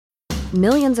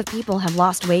Millions of people have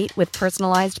lost weight with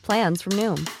personalized plans from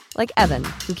Noom. Like Evan,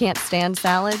 who can't stand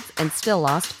salads and still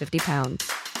lost 50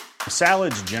 pounds.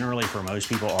 Salads generally for most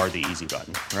people are the easy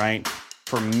button, right?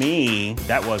 For me,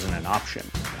 that wasn't an option.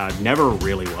 I never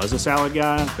really was a salad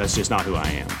guy. That's just not who I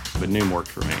am. But Noom worked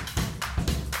for me.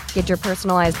 Get your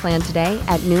personalized plan today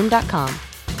at Noom.com.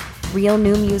 Real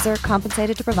Noom user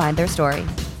compensated to provide their story.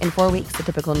 In 4 weeks, the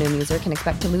typical Noom user can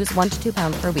expect to lose 1 to 2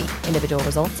 pounds per week. Individual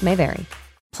results may vary.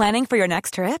 Planning for your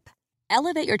next trip?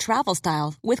 Elevate your travel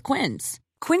style with Quince.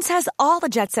 Quince has all the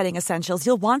jet-setting essentials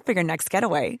you'll want for your next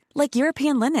getaway, like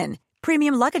European linen,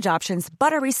 premium luggage options,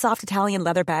 buttery soft Italian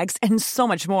leather bags, and so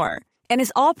much more. And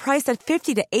is all priced at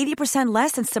 50 to 80%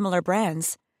 less than similar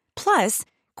brands. Plus,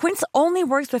 Quince only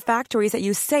works with factories that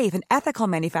use safe and ethical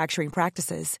manufacturing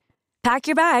practices. Pack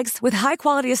your bags with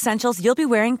high-quality essentials you'll be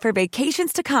wearing for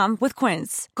vacations to come with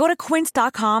Quince. Go to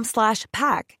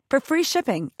quince.com/pack for free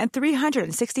shipping and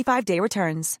 365-day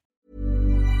returns.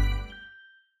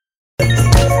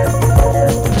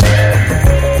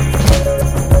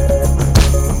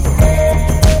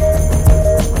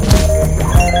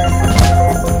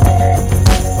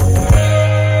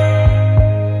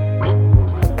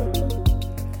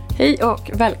 Hej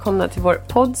och välkomna till vår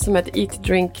podd som heter Eat,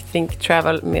 Drink, Think,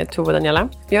 Travel med Tove och Daniela.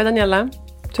 Jag är Daniela,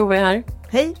 Tove är här.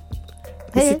 Hej.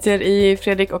 Vi sitter i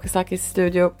Fredrik Okazakis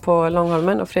studio på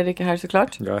Långholmen och Fredrik är här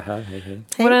såklart. Jag är här, hej.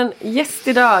 Vår gäst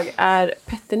idag är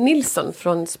Petter Nilsson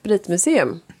från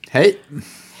Spritmuseum. Hej.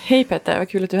 Hej Petter, vad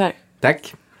kul att du är här.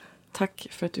 Tack. Tack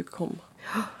för att du kom.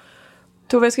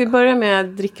 Tove, ska vi börja med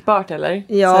drickbart eller?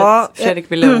 Ja. Så att Fredrik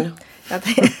blir lugn.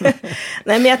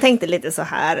 Nej, men jag tänkte lite så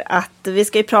här att vi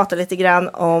ska ju prata lite grann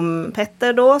om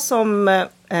Petter då som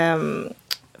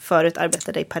förut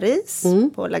arbetade i Paris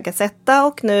på La Gazzetta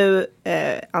och nu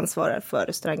ansvarar för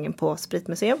restaurangen på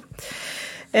Spritmuseum.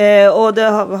 Och det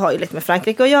har ju lite med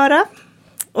Frankrike att göra.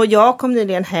 Och jag kom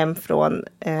nyligen hem från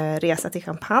resa till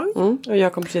Champagne. Och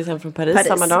jag kom precis hem från Paris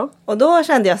samma dag. Och då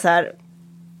kände jag så här.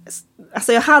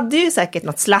 Alltså jag hade ju säkert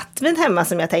något slattvin hemma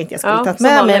som jag tänkte jag skulle ta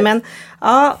med mig.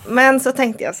 Men så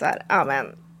tänkte jag så här.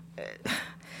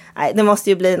 Nej, det måste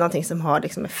ju bli någonting som har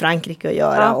liksom med Frankrike att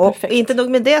göra. Ja, och inte nog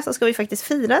med det så ska vi faktiskt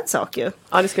fira en sak ju.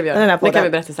 Ja, det ska vi göra. Det kan vi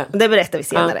berätta sen. Det berättar vi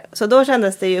senare. Så då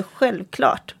kändes det ju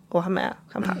självklart att ha med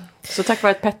champagne. Så tack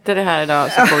vare att Petter är här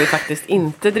idag så får vi faktiskt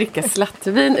inte dricka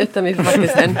slattvin utan vi får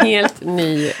faktiskt en helt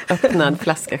ny öppnad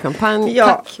flaska champagne. Ja.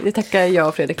 Tack, det tackar jag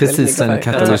och Fredrik precis en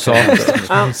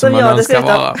katalysator som jag önskar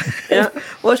vara.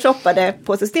 Och shoppade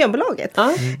på Systembolaget.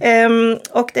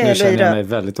 Och det nu känner jag mig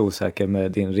väldigt osäker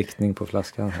med din riktning på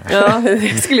flaskan här. Ja,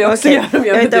 det skulle jag också göra om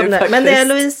jag inte du faktiskt. Men det är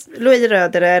Louis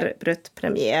Röderer Brut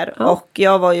Premier och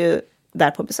jag var ju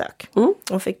där på besök.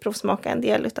 Och fick provsmaka en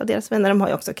del av deras vänner. De har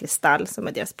ju också Kristall som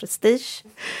är deras prestige.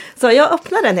 Så jag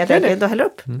öppnar den helt enkelt och häller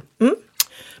upp.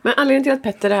 Men anledningen till att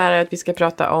Petter är här är att vi ska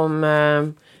prata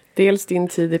om dels din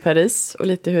tid i Paris och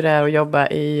lite hur det är att jobba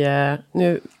i...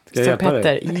 nu ser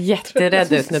Petter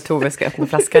jätterädd ut när Tove ska öppna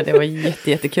flaskan. Det var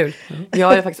jättekul.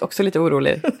 Jag är faktiskt också lite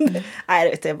orolig. Nej, det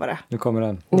vet jag bara. Nu kommer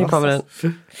den. Nu kommer den.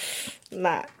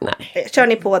 Nej. Kör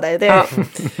ni på dig? Det... Ja.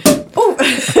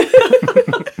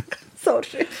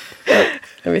 Sorry.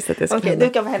 Jag visste att det skulle Okej, du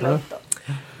kan väl hälla upp då.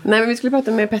 Nej, men vi skulle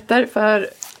prata med Petter för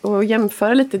att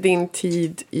jämföra lite din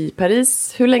tid i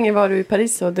Paris. Hur länge var du i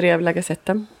Paris och drev La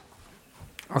Gazzetta?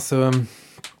 Alltså,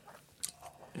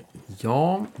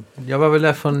 ja, jag var väl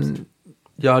där från...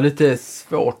 Jag har lite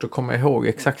svårt att komma ihåg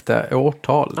exakta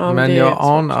årtal. Ja, men jag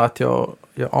anar att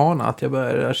jag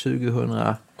började där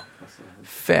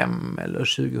 2005 eller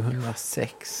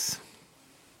 2006.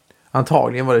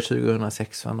 Antagligen var det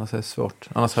 2006, annars är det svårt.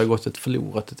 Annars har jag gått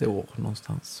förlorat ett år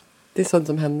någonstans. Det är sånt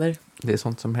som händer. Det är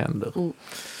sånt som händer.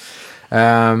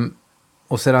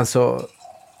 Och sedan så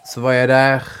var jag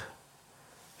där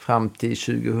fram till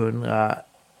 2000.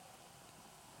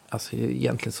 Alltså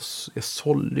egentligen så jag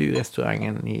sålde ju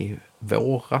restaurangen i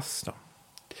våras då.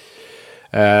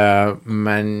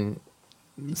 Men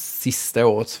sista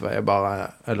året så var jag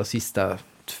bara, eller sista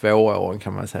 2 åren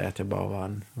kan man säga att jag bara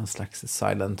var någon slags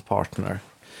silent partner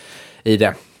i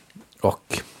det.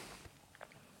 Och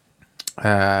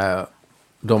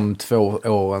de 2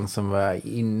 åren som var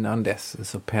innan dess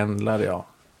så pendlade jag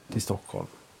till Stockholm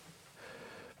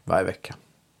varje vecka.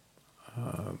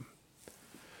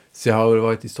 Så jag har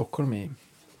varit i Stockholm i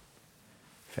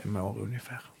 5 år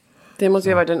ungefär. Det måste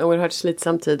ju ha varit en oerhört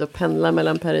slitsam tid att pendla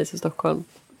mellan Paris och Stockholm.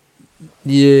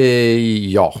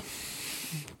 Ja,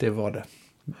 det var det.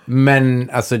 Men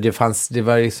alltså det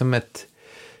var liksom ett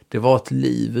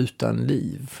liv utan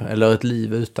liv. Eller ett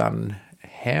liv utan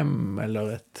hem.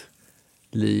 Eller ett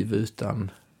liv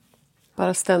utan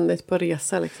Bara ständigt på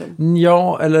resa liksom.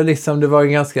 Ja, eller liksom det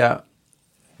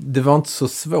var inte så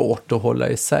svårt att hålla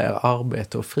isär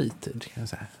arbete och fritid, kan jag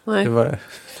säga. Nej. Det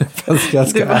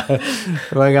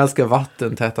var ganska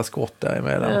vattentäta skott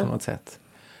däremellan på något sätt.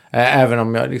 Även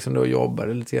om jag liksom då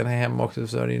jobbade lite grann hemma också,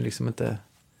 så är det liksom inte,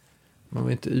 man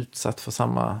var inte utsatt för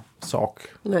samma sak.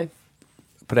 Nej.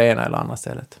 På det ena eller andra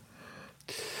stället.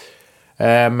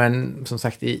 Men som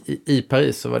sagt, i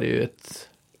Paris så var det ju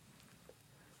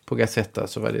på Gazetta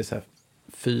så var det så här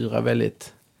fyra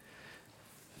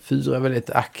väldigt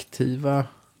aktiva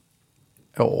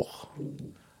år.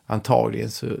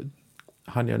 Antagligen så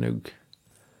hade jag nog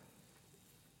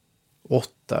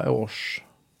 8 års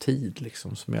tid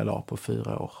liksom som jag la på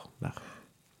 4 år där.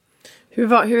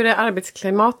 Hur är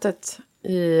arbetsklimatet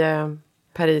i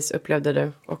Paris, upplevde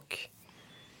du? Och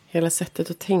hela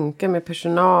sättet att tänka med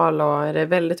personal, och är det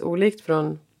väldigt olikt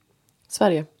från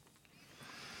Sverige?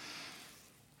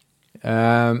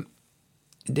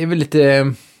 Det är väl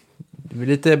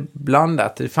lite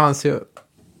blandat. Det fanns ju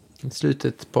i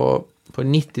slutet på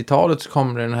 90-talet så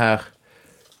kom den här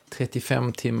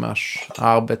 35 timmars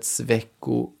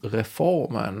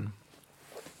arbetsveckoreformen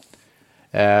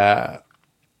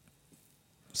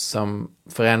som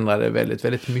förändrade väldigt,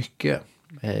 väldigt mycket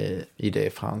i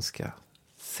det franska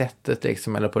sättet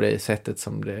liksom, eller på det sättet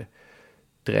som det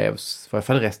drevs, för i alla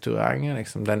fall restaurangen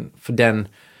liksom,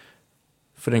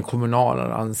 för den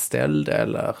kommunala anställde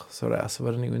eller sådär, så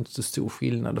var det nog inte så stor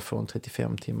skillnad att få en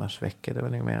 35 timmars vecka. Det var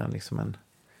nog mer än liksom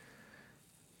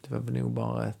det var nog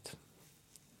bara ett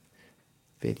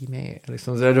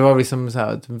liksom, det var liksom så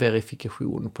här en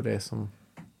verifikation på det som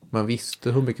man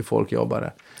visste hur mycket folk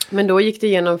jobbade. Men då gick det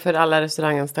igenom för alla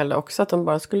restauranganställda också att de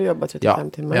bara skulle jobba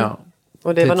 35 timmar? Ja.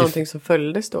 Och det var någonting som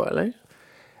följdes då, eller?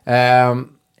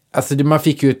 Alltså man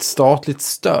fick ju ett statligt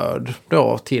stöd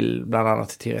då till bland annat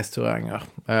till restauranger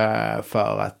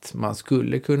för att man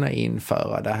skulle kunna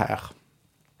införa det här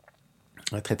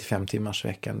 35 timmars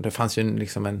veckan. Det fanns ju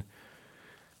liksom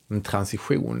en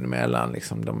transition mellan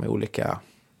liksom de olika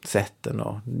sätten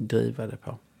att driva det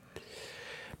på.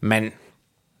 Men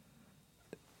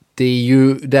det är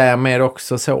ju därmed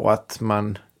också så att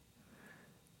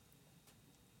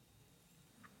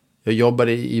jag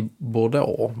jobbade i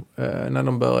Bordeaux när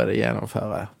de började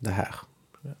genomföra det här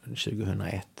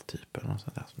 2001 typ eller något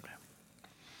sånt där som det.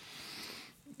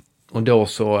 Och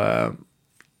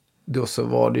då så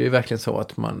var det ju verkligen så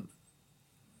att man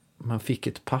fick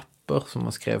ett papper som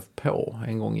man skrev på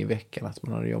en gång i veckan att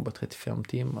man hade jobbat 35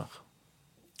 timmar.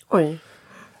 Oj.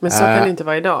 Men så kan det inte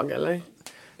vara idag, eller?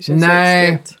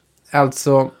 Nej,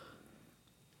 alltså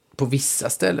på vissa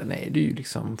ställen är det ju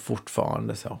liksom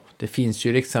fortfarande så. Det finns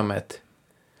ju liksom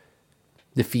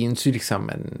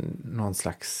någon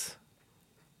slags,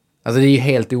 alltså det är ju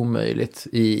helt omöjligt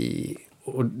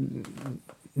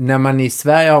när man i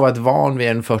Sverige har varit van vid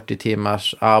en 40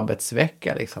 timmars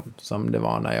arbetsvecka liksom, som det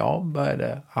var när jag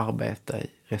började arbeta i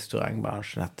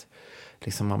restaurangbranschen, att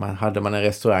liksom hade man en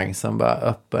restaurang som var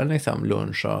öppen liksom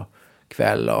lunch och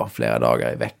kväll och flera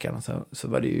dagar i veckan, så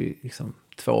var det ju liksom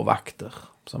 2 vakter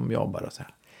som jobbade och så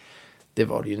här. Det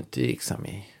var det ju inte liksom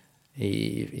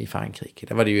i Frankrike.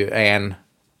 Det var det ju en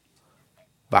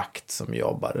vakt som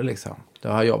jobbade liksom.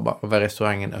 Var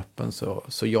restaurangen öppen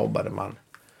så jobbade man.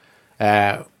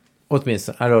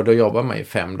 Åtminstone, då jobbade man ju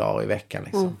 5 dagar i veckan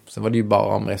liksom. Mm. Så var det ju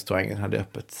bara om restaurangen hade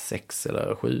öppet 6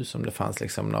 eller 7 som det fanns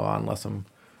liksom några andra som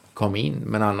kom in.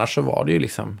 Men annars så var det ju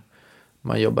liksom,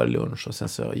 man jobbade lunch och sen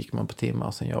så gick man på timmar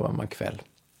och sen jobbade man kväll.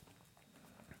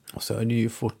 Och så är det ju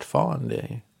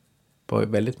fortfarande på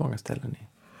väldigt många ställen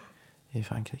i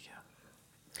Frankrike.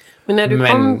 Men när du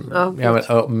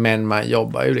men man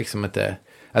jobbar ju liksom inte,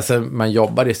 alltså man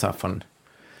jobbade så här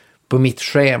på mitt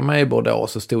schema i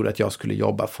Bordeaux så stod det att jag skulle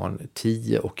jobba från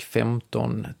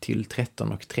 10:15 till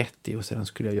 13:30 och sedan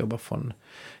skulle jag jobba från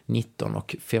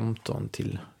 19:15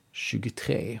 till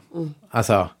 23. Mm.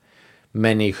 Alltså,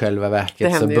 men i själva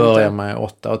verket så börjar man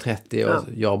 8:30 och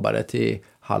jobbade till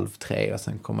 2:30 och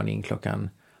sen kom man in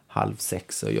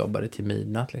 5:30 och jobbade till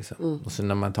midnatt liksom. Mm. Och sen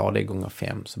när man tar det gånger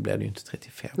 5 så blir det ju inte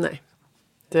 35. Nej.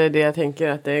 Det är det jag tänker,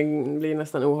 att det blir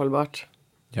nästan ohållbart.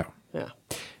 Ja.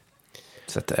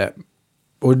 Så att,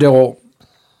 och då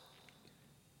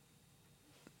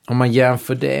om man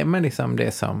jämför det med liksom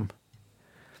det som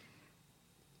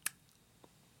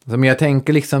jag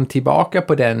tänker liksom tillbaka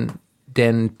på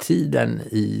den tiden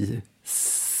i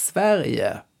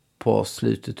Sverige på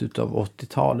slutet av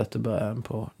 80-talet och början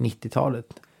på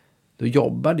 90-talet. Då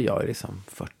jobbade jag liksom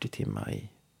 40 timmar i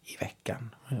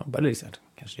veckan. Jag jobbade liksom,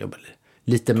 kanske jobbade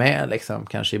lite mer liksom,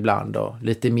 kanske ibland och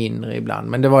lite mindre ibland.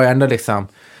 Men det var ju ändå liksom,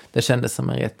 det kändes som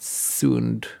en rätt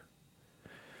sund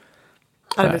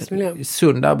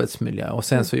sund arbetsmiljö. Och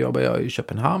sen så jobbade jag i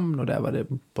Köpenhamn och där var det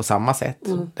på samma sätt.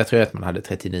 Där tror jag att man hade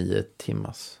 39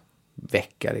 timmars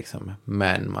vecka liksom.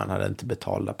 Men man hade inte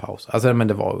betalda pauser. Alltså men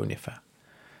det var ungefär.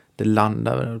 Det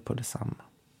landade väl på detsamma.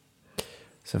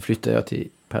 Sen flyttade jag till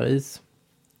Paris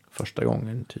första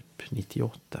gången typ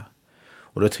 98.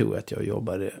 Och då tror jag att jag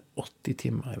jobbade 80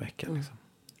 timmar i veckan. Liksom.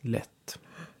 Lätt.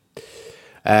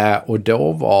 Och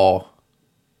då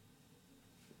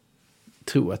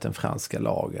tror jag att den franska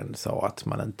lagen sa att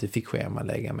man inte fick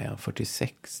schemalägga mer än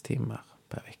 46 timmar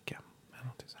per vecka.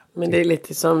 Men det är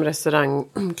lite som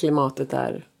restaurangklimatet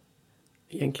är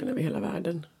egentligen över hela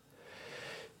världen.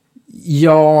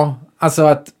 Ja, alltså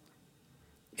att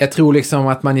jag tror liksom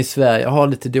att man i Sverige har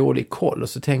lite dålig koll och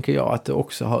så tänker jag att det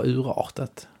också har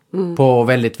urartat på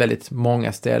väldigt, väldigt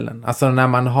många ställen. Alltså när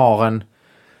man har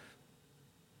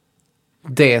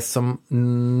det som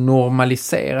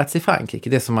normaliserats i Frankrike,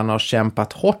 det som man har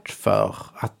kämpat hårt för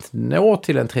att nå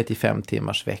till en 35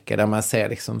 timmars vecka där man ser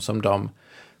liksom som de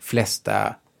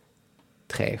flesta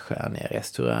 3-stjärniga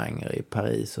restauranger i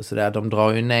Paris och sådär, de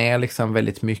drar ju ner liksom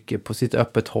väldigt mycket på sitt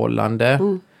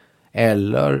öppethållande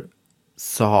eller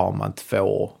så har man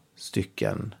 2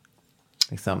 stycken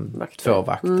liksom vakter. 2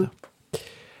 vakter.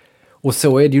 Och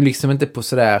så är det ju liksom inte på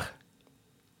sådär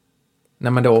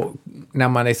när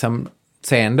man liksom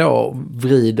sen då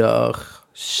vrider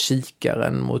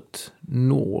kikaren mot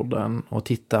Norden och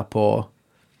tittar på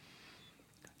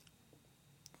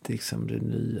liksom det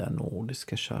nya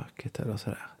nordiska köket eller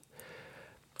sådär.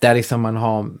 Där liksom man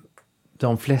har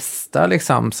de flesta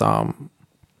liksom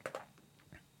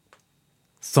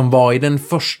som var i den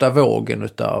första vågen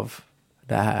utav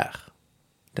det här.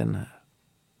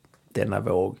 Denna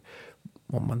våg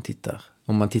om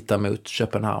man tittar mot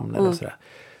Köpenhamn eller sådär.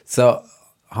 Så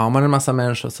har man en massa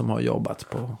människor som har jobbat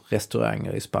på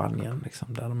restauranger i Spanien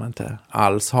liksom, där de inte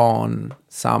alls har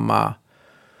samma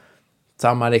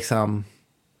liksom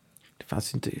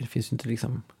det finns inte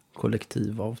liksom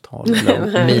kollektivavtal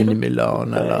eller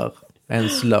minimilön eller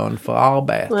ens lön för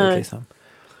arbetet liksom.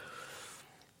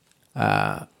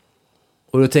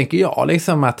 Och då tänker jag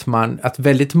liksom att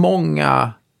väldigt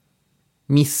många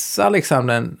missar liksom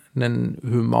den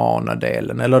humana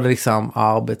delen eller liksom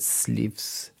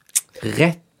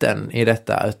arbetslivsrätten i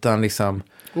detta, utan liksom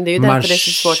det är ju därför det är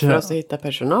så svårt för oss att hitta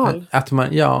personal.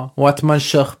 Och att man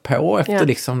kör på efter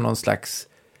liksom någon slags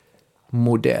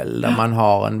modell där man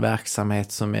har en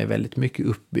verksamhet som är väldigt mycket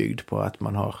uppbyggd på att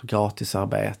man har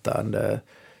gratisarbetande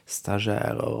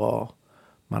stagiärer och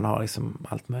man har liksom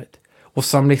allt möjligt. Och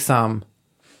som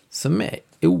är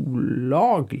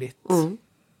olagligt.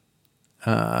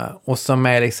 Och som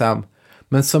är liksom,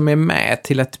 men som är med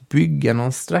till att bygga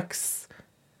någon slags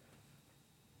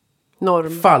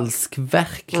norm. Falsk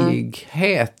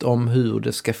verklighet om hur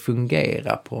det ska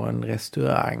fungera på en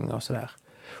restaurang och sådär.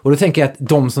 Och då tänker jag att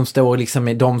de som står liksom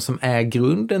är de som är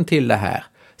grunden till det här,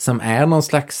 som är någon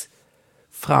slags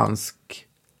fransk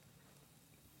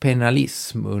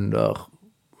penalism under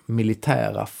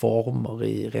militära former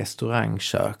i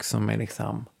restaurangkök som är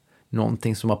liksom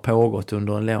någonting som har pågått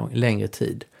under en längre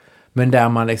tid. Men där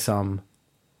man liksom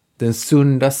den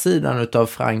sunda sidan utav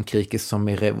Frankrike som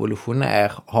är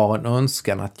revolutionär har en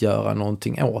önskan att göra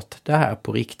någonting åt det här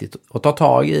på riktigt och ta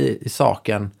tag i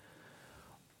saken.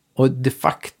 Och de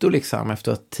facto liksom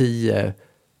efter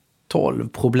 10-12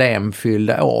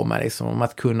 problemfyllda år med liksom om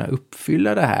att kunna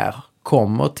uppfylla det här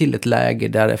kommer till ett läge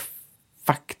där det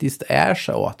faktiskt är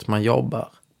så att man jobbar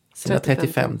sina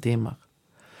 35 timmar.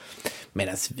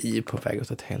 Medan vi är på väg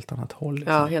åt ett helt annat håll.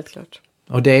 Liksom. Ja, helt klart.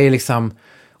 Och det är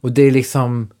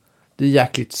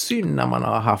jäkligt synd när man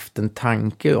har haft en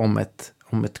tanke om ett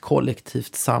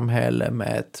kollektivt samhälle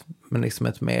med liksom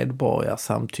ett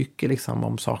medborgarsamtycke liksom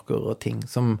om saker och ting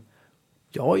som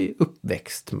jag är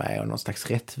uppväxt med och någon slags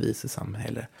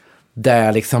rättvisesamhälle.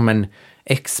 Där liksom en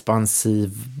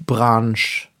expansiv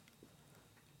bransch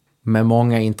med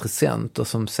många intressenter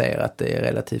som ser att det är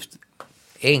relativt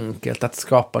enkelt att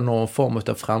skapa någon form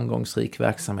av framgångsrik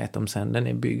verksamhet om sen den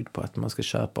är byggd på att man ska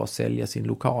köpa och sälja sin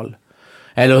lokal.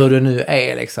 Eller hur det nu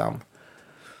är liksom.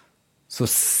 Så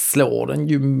slår den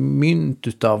ju mynt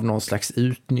utav någon slags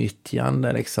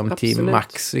utnyttjande liksom till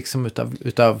max liksom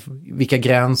utav vilka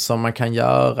gränser man kan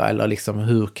göra eller liksom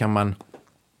hur kan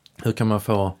man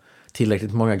få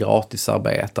tillräckligt många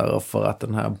gratisarbetare för att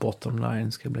den här bottom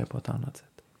line ska bli på ett annat sätt.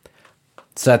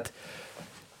 Så att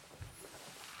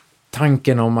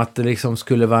tanken om att det liksom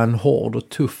skulle vara en hård och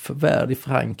tuff värld i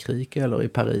Frankrike eller i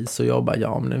Paris och jobba,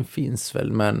 ja men den finns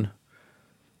väl, men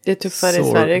det är tuffare i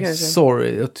Sverige kanske.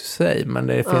 Sorry att säga, men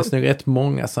det finns nog rätt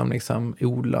många som liksom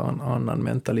odlar en annan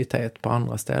mentalitet på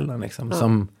andra ställen liksom,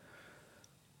 som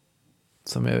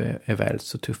som är väl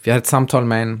så tuff. Jag hade ett samtal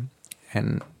med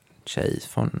en tjej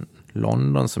från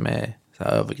London som är så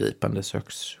här övergripande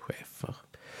kökschef för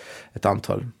ett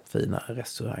antal fina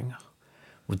restauranger.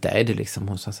 Och där är det liksom,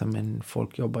 hon sa så här, men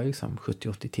folk jobbar liksom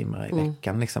 70-80 timmar i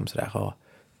veckan liksom sådär, och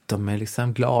de är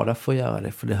liksom glada för att göra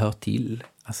det, för det hör till.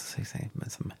 Alltså, men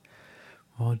som,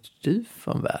 vad har du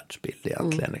för en världsbild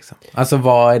egentligen liksom? Alltså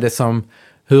vad är det som,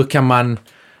 hur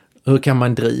kan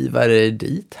man driva det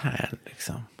dit här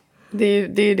liksom? Det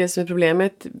är det som är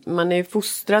problemet. Man är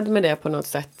fostrad med det på något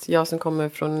sätt. Jag som kommer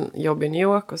från jobb i New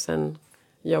York och sen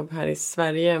jobb här i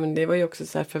Sverige. Men det var ju också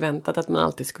så här förväntat att man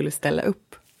alltid skulle ställa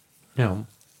upp. Ja.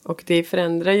 Och det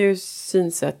förändrar ju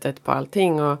synsättet på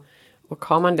allting. Och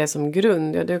har man det som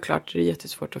grund, ja det är klart det är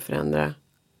jättesvårt att förändra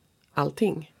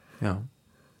allting. Ja.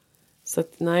 Så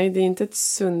att, nej, det är inte ett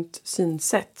sunt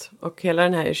synsätt. Och hela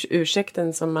den här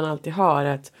ursäkten som man alltid har,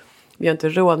 att vi har inte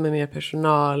råd med mer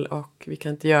personal och vi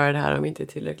kan inte göra det här om vi inte är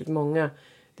tillräckligt många.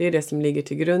 Det är det som ligger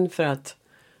till grund för att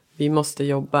vi måste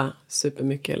jobba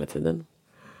supermycket hela tiden.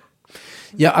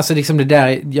 Ja, alltså liksom det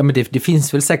där, ja men det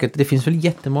finns väl säkert, det finns väl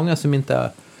jättemånga som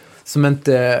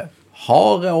inte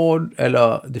har råd,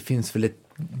 eller det finns väl ett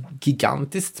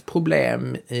gigantiskt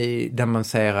problem där man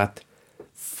säger att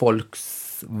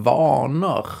folks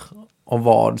vanor och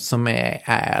vad som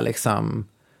är liksom,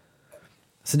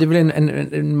 så det är väl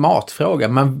en matfråga.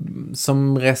 Man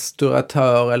som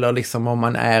restauratör, eller liksom om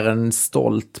man är en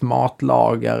stolt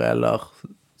matlagare eller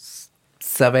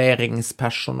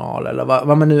serveringspersonal eller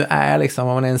vad man nu är liksom,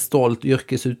 om man är en stolt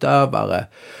yrkesutövare,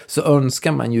 så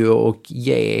önskar man ju att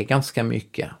ge ganska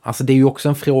mycket. Alltså det är ju också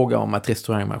en fråga om att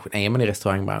är man i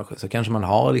restaurangbranschen så kanske man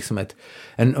har liksom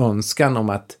en önskan om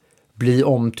att bli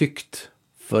omtyckt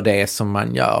för det som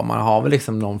man gör. Man har väl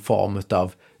liksom någon form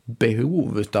av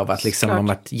behov av att liksom, om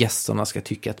att gästerna ska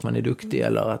tycka att man är duktig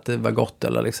eller att det var gott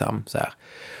eller liksom så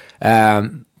här.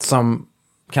 Som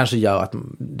kanske gör att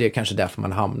det är kanske därför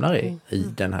man hamnar i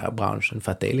den här branschen,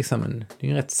 för att det är liksom det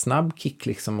är en rätt snabb kick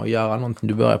liksom att göra någonting.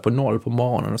 Du börjar på 0 på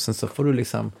morgonen och sen så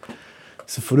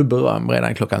får du börja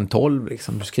redan klockan 12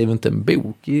 liksom. Du skriver inte en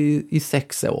bok i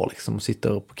 6 år liksom och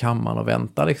sitter på kammaren och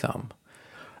väntar liksom.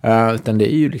 Utan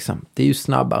det är ju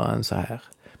snabbare än så här.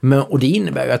 Och det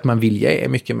innebär ju att man vill ge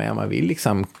mycket mer. Man vill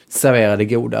liksom servera det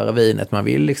godare vinet. Man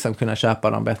vill liksom kunna köpa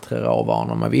de bättre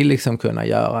råvarorna. Man vill liksom kunna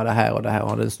göra det här och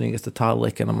ha den snyggaste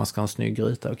tallriken, och man ska ha en snygg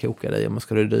gryta och koka det i, och man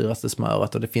ska ha det dyraste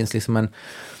smöret. Och det finns liksom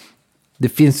det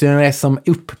finns ju en som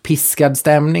uppiskad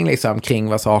stämning liksom kring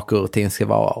vad saker och ting ska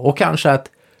vara. Och kanske att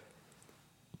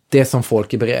det som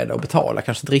folk är beredda att betala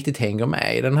kanske inte riktigt hänger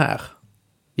med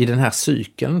i den här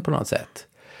cykeln på något sätt.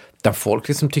 Där folk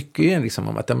liksom tycker ju liksom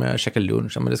om att jag käkar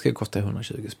lunch, men det ska kosta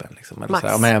 120 spänn liksom. Eller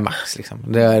max. Men max liksom.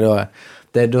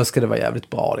 Då ska det vara jävligt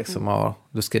bra liksom, och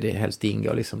då ska det helst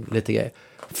ingå liksom lite grejer.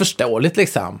 Förståeligt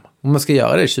liksom. Om man ska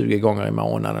göra det 20 gånger i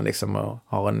månaden liksom, och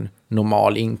har en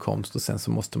normal inkomst, och sen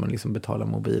så måste man liksom betala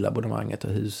mobilabonnemanget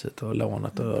och huset och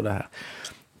lånet och det här.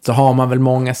 Så har man väl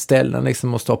många ställen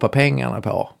liksom att stoppa pengarna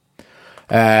på.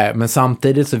 Men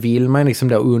samtidigt så vill man liksom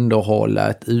då underhålla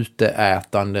ett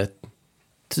uteätande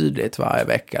tydligt varje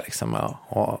vecka liksom,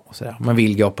 och sådär. Man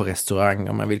vill gå på restaurang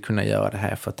och man vill kunna göra det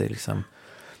här för att det är liksom,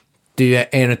 det är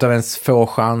en av ens få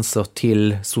chanser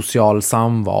till social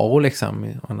samvaro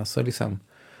liksom. Annars så liksom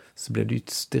så blir det ju ett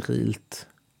sterilt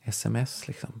sms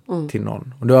liksom till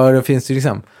någon. Och då finns det ju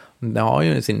liksom,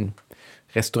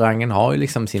 restaurangen har ju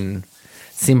liksom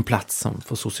sin plats som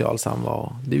för social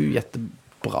samvaro. Det är ju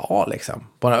jättebra liksom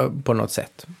på något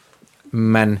sätt.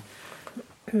 Men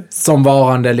som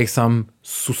varande liksom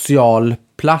social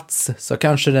plats så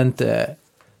kanske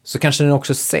den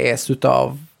också ses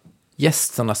utav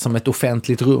gästerna som ett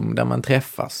offentligt rum där man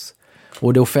träffas.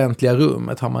 Och det offentliga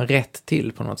rummet har man rätt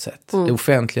till på något sätt. Det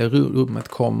offentliga rummet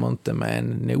kommer inte med en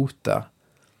nota.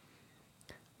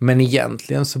 Men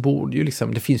egentligen så borde ju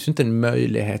liksom, det finns ju inte en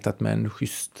möjlighet att med en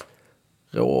schysst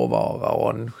råvara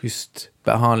och en schysst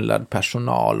behandlad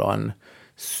personal och en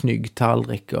snygg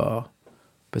tallrik och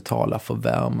betala för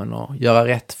värmen och göra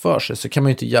rätt för sig, så kan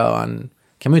man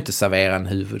ju inte servera en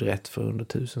huvudrätt för under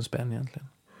 1000 spänn egentligen.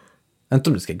 Inte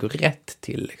om det ska gå rätt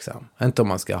till liksom. Inte om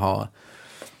man ska ha...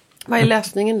 Vad är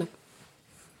lösningen då?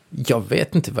 Jag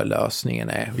vet inte vad lösningen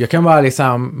är. Jag kan bara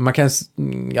liksom,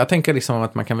 jag tänker liksom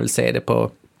att man kan väl se det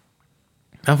på,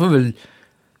 man får väl,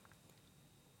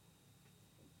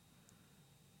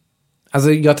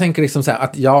 alltså jag tänker liksom så här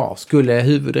att skulle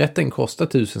huvudrätten kosta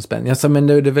 1000 spänn, alltså, men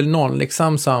det är väl någon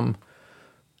liksom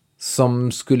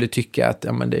som skulle tycka att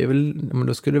ja, men det är väl, men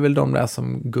då skulle väl de där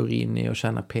som går in i och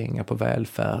tjänar pengar på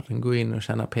välfärden gå in och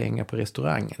tjäna pengar på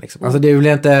restaurangen. Liksom. Alltså det är väl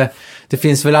inte, det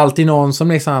finns väl alltid någon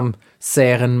som liksom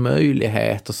ser en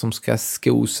möjlighet och som ska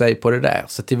sko sig på det där.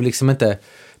 Så det är väl liksom inte,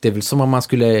 det är väl som om man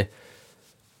skulle,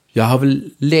 jag har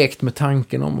väl lekt med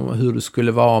tanken om hur det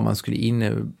skulle vara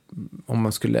om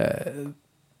man skulle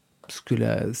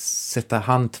sätta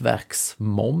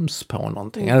hantverksmoms på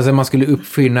någonting. Alltså man skulle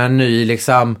uppfinna en ny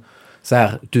liksom så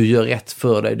här, du gör rätt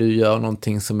för dig, du gör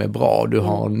någonting som är bra, du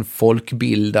har en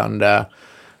folkbildande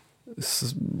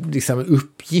liksom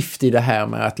uppgift i det här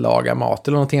med att laga mat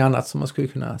eller någonting annat som man skulle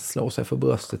kunna slå sig för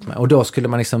bröstet med. Och då skulle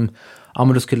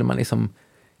man liksom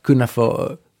kunna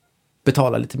få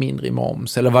betala lite mindre i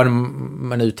moms eller vad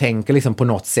man nu tänker liksom på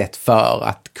något sätt för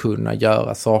att kunna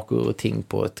göra saker och ting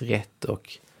på ett rätt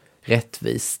och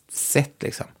rättvist sätt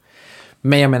liksom.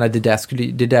 Men jag menar det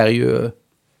där är ju,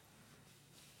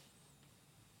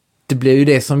 det blir ju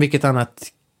det som vilket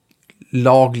annat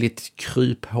lagligt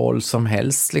kryphål som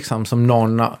helst liksom, som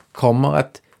någon kommer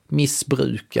att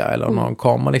missbruka eller någon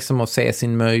kommer liksom att se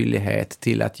sin möjlighet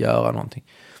till att göra någonting.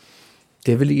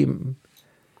 Det är väl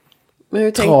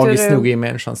tragiskt nog i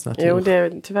människans natur. Jo,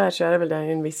 tyvärr så är det väl det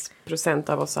en viss procent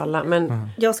av oss alla. Men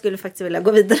jag skulle faktiskt vilja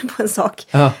gå vidare på en sak.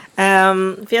 Ja.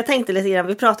 För jag tänkte lite grann,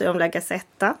 vi pratade ju om La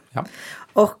Gazzetta. Ja.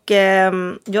 Och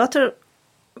jag tror,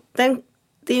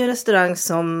 det är ju en restaurang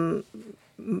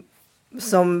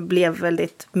som blev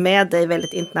väldigt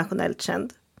internationellt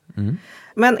känd. Mm.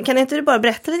 Men kan inte du bara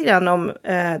berätta lite grann om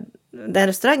den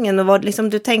restaurangen och vad liksom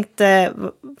du tänkte,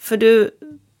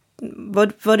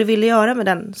 vad du ville göra med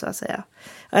den så att säga.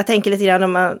 Och jag tänker lite grann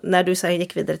om när du sen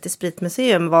gick vidare till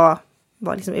Spritmuseum, vad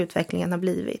liksom utvecklingen har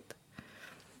blivit.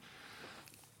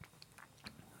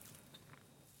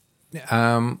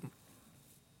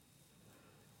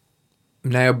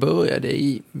 När jag började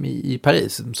i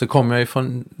Paris så kom jag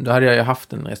ifrån, då hade jag ju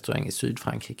haft en restaurang i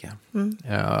Sydfrankrike.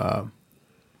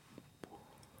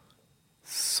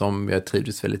 Som jag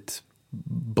trivdes väldigt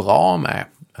bra med.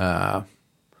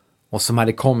 Och som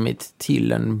hade kommit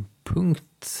till en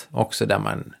punkt också där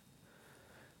man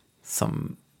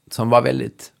som var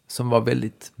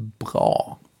väldigt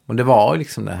bra. Och det var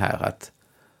liksom det här att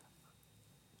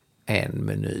en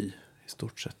meny i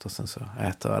stort sett och sen så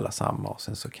äter alla samma och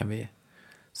sen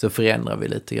så förändrar vi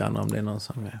lite grann om det är någon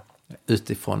som är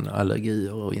utifrån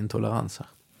allergier och intoleranser.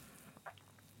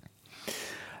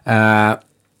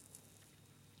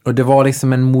 Och det var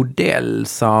liksom en modell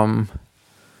som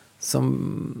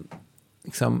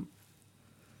liksom,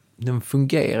 den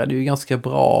fungerade ju ganska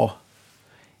bra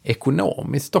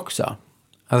ekonomiskt också.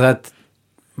 Alltså att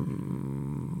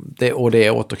det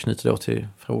återknyter då till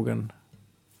frågan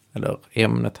eller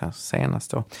ämnet här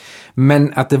senast då.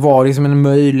 Men att det var liksom en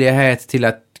möjlighet till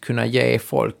att kunna ge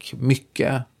folk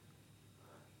mycket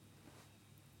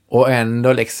och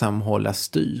ändå liksom hålla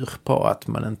styr på att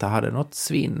man inte hade något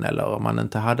svinn eller om man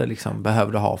inte hade liksom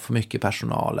behövde ha för mycket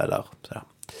personal eller sådär.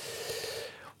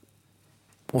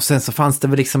 Och sen så fanns det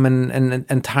väl liksom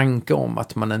en tanke om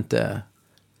att man inte,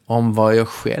 om vad jag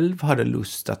själv hade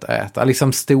lust att äta,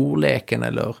 liksom storleken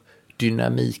eller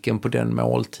dynamiken på den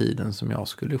måltiden som jag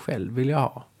skulle själv vilja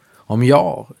ha. Om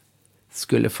jag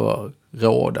skulle få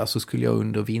råda så skulle jag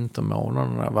under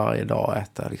vintermånaderna varje dag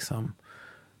äta liksom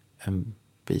en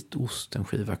bit ost, en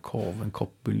skiva korv, en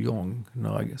kopp buljong,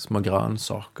 några små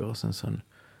grönsaker och sen så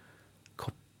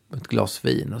ett glas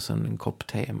vin och sen en kopp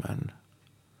te med en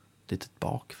litet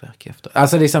bakverk efter.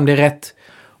 Alltså liksom det är rätt.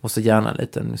 Och så gärna en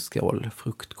liten skål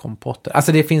fruktkompott.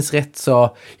 Alltså det finns rätt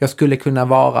så. Jag skulle kunna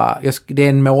vara. Det är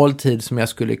en måltid som jag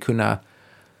skulle kunna.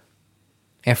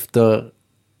 Efter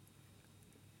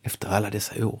alla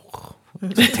dessa år.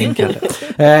 Tänkande.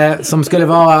 Som skulle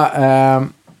vara.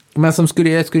 Men som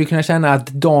jag skulle kunna känna att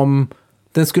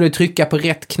den skulle trycka på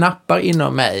rätt knappar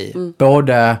inom mig.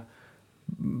 Både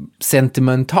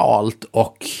sentimentalt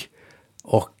och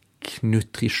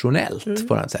nutritionellt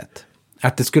på något sätt.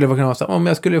 Att det skulle vara så om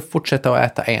jag skulle fortsätta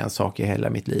att äta en sak i hela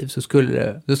mitt liv så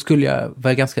skulle jag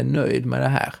vara ganska nöjd med det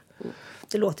här.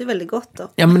 Det låter ju väldigt gott då.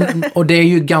 Ja, men, och det är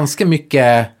ju ganska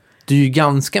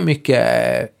mycket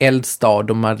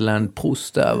Eldstad och Madeleine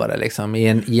Proust över det liksom,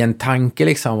 i en tanke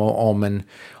liksom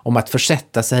om att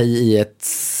försätta sig i ett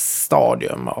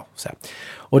stadium och så.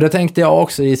 Och då tänkte jag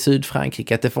också i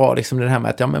Sydfrankrike att det var liksom det här med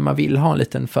att men man vill ha en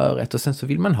liten förrätt och sen så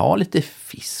vill man ha lite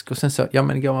fisk och sen så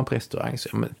men går man på restaurang så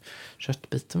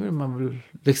köttbiten vill man väl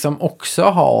liksom också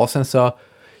ha och sen så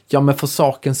men för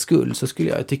sakens skull så skulle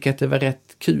jag tycka att det var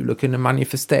rätt kul att kunna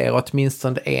manifestera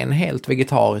åtminstone en helt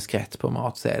vegetarisk rätt på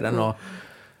matsedeln och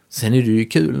sen är det ju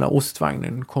kul när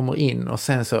ostvagnen kommer in och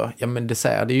sen så men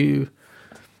dessert det är ju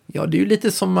Ja, det är ju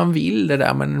lite som man vill det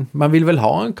där, men man vill väl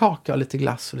ha en kaka och lite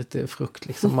glass och lite frukt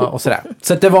liksom och sådär.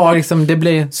 Så att det var liksom, det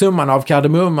blev summan av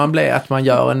kardemumman blev att man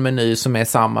gör en meny som är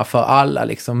samma för alla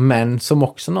liksom, men som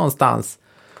också någonstans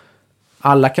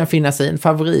alla kan finna sin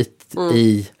favorit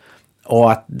i,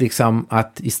 och att liksom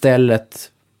att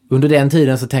istället under den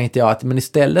tiden så tänkte jag att men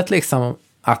istället liksom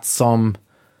att som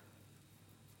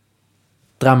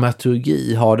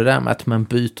dramaturgi har det där med att man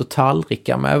byter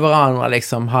tallrikar med varandra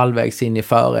liksom halvvägs in i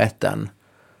förrätten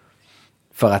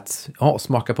för att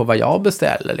smaka på vad jag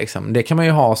beställer liksom. Det kan man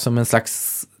ju ha som en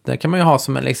slags, det kan man ju ha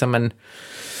som en liksom en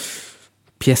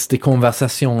pièce de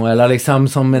conversation eller liksom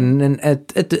som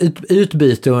ett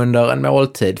utbyte under en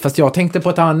måltid. Fast jag tänkte på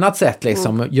ett annat sätt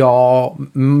liksom.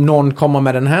 Någon kommer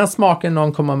med den här smaken,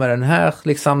 någon kommer med den här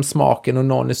liksom smaken, och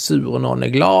någon är sur och någon är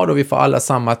glad, och vi får alla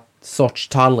samma sorts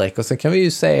tallrik, och så kan vi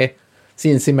ju se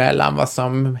sinsemellan vad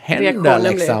som händer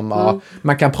liksom. Och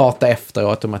man kan prata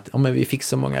efteråt om att men vi fick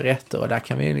så många rätter, och där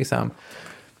kan vi liksom,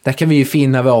 där kan vi ju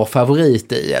finna vår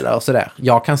favorit i eller sådär.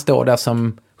 Jag kan stå där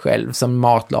som själv som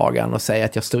matlagaren och säga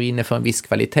att jag står inne för en viss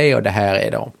kvalitet, och det här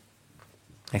är då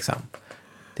liksom,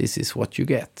 this is what you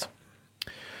get.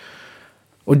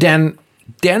 Och den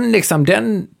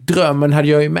drömmen hade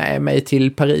jag ju med mig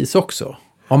till Paris också,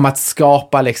 om att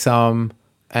skapa liksom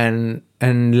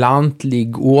en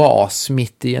lantlig oas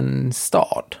mitt i en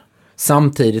stad.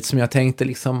 Samtidigt som jag tänkte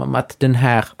liksom om att den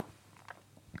här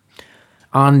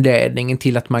anledningen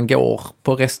till att man går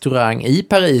på restaurang i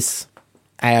Paris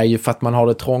är ju för att man har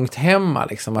det trångt hemma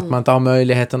liksom, att man inte har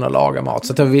möjligheten att laga mat.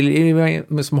 Så att jag vill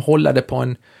liksom hålla det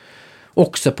på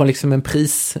också på liksom en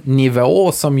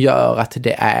prisnivå som gör att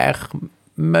det är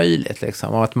möjligt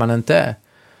liksom, och att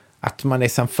man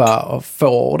liksom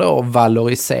får då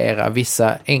valorisera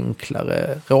vissa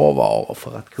enklare råvaror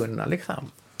för att kunna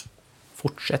liksom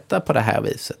fortsätta på det här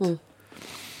viset.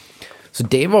 Så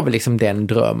det var väl liksom den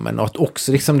drömmen, och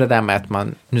också liksom det där med att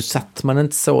nu satt man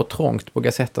inte så trångt på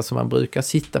Gazzetta som man brukar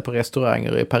sitta på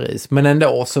restauranger i Paris, men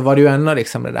ändå så var det ju ändå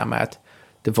liksom det där med att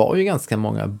det var ju ganska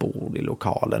många bord i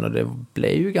lokalen, och det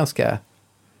blev ju ganska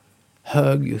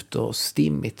högljutt och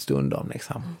stimmigt stundom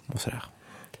liksom, och sådär.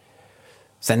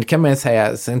 Sen kan man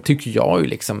säga, sen tycker jag ju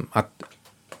liksom att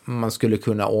man skulle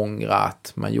kunna ångra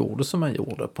att man gjorde som man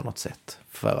gjorde på något sätt,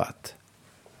 för att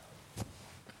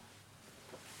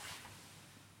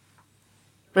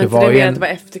men det var ju att vara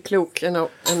efterklok än att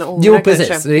ångra. Jo,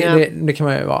 precis. Det kan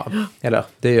man ju vara. Eller,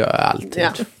 det gör jag alltid.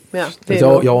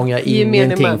 Ja, jag ångrar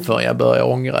ingenting för jag börjar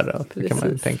ångra det. Det kan man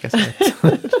ju tänka sig.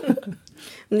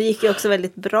 Men det gick ju också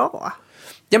väldigt bra.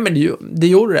 Ja, men det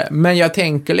gjorde det. Men jag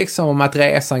tänker liksom att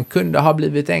resan kunde ha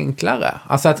blivit enklare.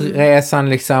 Alltså att resan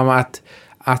liksom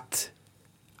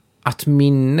att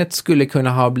minnet skulle kunna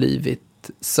ha blivit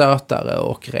sötare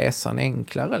och resan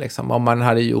enklare liksom, om man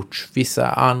hade gjort vissa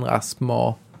andra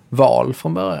små val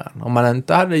från början. Om man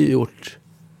inte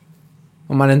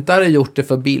hade gjort det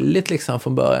för billigt liksom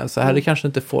från början, så hade kanske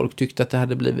inte folk tyckt att det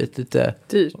hade blivit lite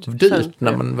dyrt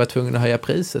när man var tvungen att höja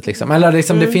priset liksom. Eller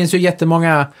liksom, det finns ju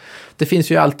det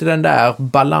finns ju alltid den där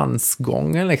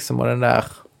balansgången liksom, och den där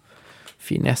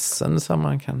finessen som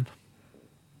man kan.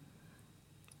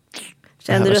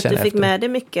 Kände du att du fick med dig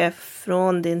mycket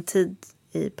från din tid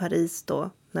i Paris då,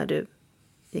 när du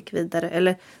gick vidare?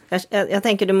 Eller jag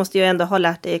tänker, du måste ju ändå ha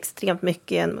lärt dig extremt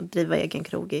mycket än att driva egen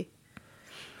krog i.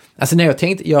 Alltså när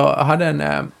jag hade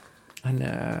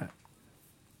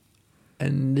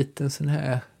en liten sån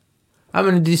här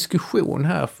en diskussion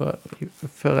här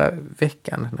förra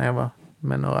veckan när jag var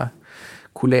med några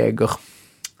kollegor.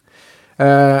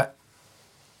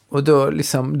 Och då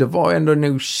liksom, det var ändå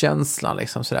nog känslan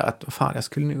liksom sådär att fan, jag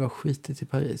skulle nog ha skitit i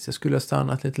Paris. Jag skulle ha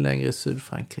stannat lite längre i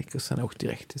Sydfrankrike och sen åkt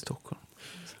direkt till Stockholm.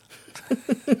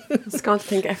 Ska inte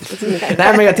tänka efter så mycket.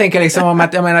 Nej, men jag tänker liksom om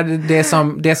att, jag menar,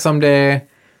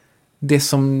 det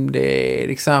som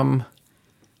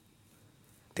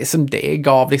det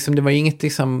gav liksom, det var inget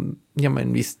liksom, ja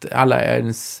men visst, alla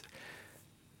ens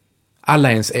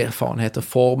erfarenheter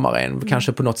formar en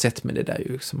kanske på något sätt, men det där är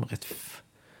ju liksom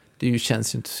det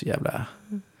känns ju inte så jävla.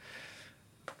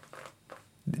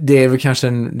 Det är väl kanske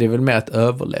det är väl mer ett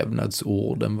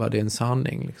överlevnadsord än vad det är en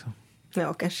sanning liksom.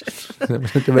 Ja, kanske.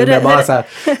 Det är väl bara så här,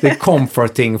 det är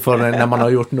comforting för när man har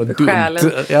gjort något dumt. Ja,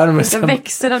 jag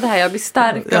växer av det här, jag blir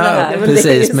stark av det här.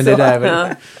 Precis, men det där är väl,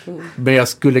 men jag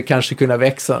skulle kanske kunna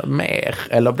växa mer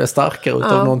eller bli starkare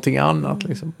utav någonting annat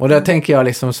liksom. Och där tänker jag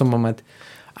liksom som om att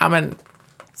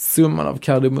summan av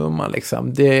kardemumman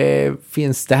liksom, det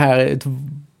finns det här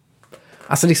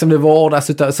alltså liksom det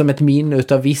vårdas som ett minne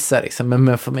utav vissa liksom,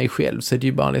 men för mig själv så är det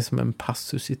ju bara liksom en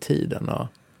passus i tiden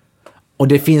och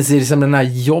det finns liksom den här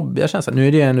jobbiga känslan. Nu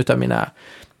är det en utav mina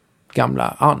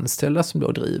gamla anställda som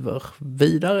då driver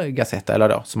vidare Gazetta, eller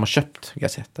då som har köpt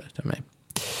Gazetta till mig.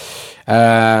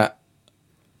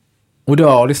 Och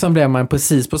då liksom blev man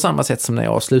precis på samma sätt som när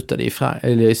jag slutade i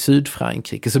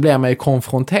Sydfrankrike, så blev man ju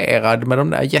konfronterad med de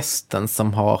där gästen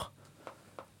som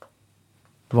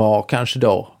var kanske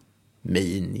då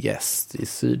min gäst i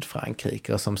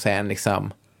Sydfrankrike, och som sen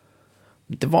liksom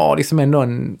det var liksom ändå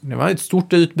det var ett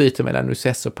stort utbyte mellan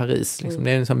Uzès och Paris liksom.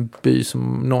 Det är en sån by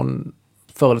som någon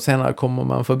förr eller senare kommer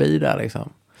man förbi där liksom.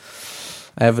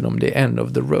 Även om det är end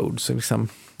of the road, så liksom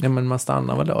men man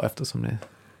stannar väl då eftersom det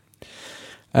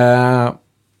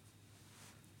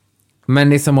men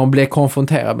liksom man blev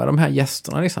konfronterad med de här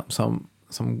gästerna liksom,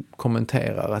 som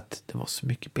kommenterar att det var så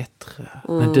mycket bättre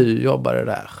när du jobbade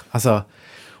där. Alltså,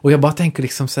 och jag bara tänker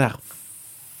liksom så här,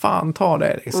 fan ta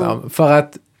det liksom. För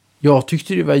att jag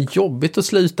tyckte det var jobbigt att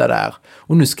sluta där.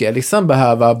 Och nu ska jag liksom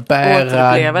behöva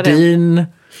bära din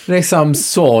liksom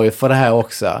sorg för det här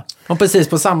också. Och precis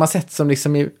på samma sätt som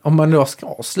liksom om man då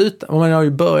ska sluta, om man har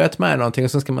ju börjat med någonting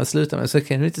och så ska man sluta med, så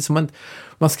kan det inte som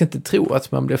man ska inte tro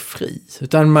att man blir fri,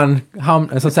 utan man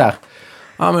hamnar så här,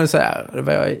 ja men så här, det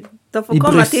var de får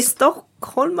komma till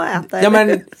Stockholm och äta.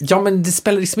 Ja men det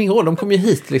spelar liksom ingen roll, de kommer ju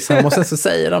hit liksom, och sen så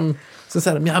säger de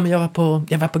ja men jag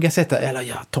var på Gazetta,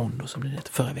 eller Tondo som det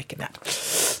heter förra veckan där.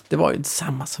 Det var ju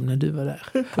samma som när du var där.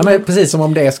 Ja men precis som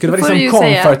om det skulle vara liksom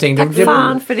comforting. Tack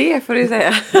fan för det får du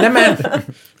säga.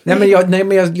 Nej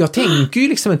men jag tänker ju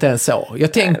liksom inte ens så.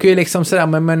 Jag tänker ju liksom sådär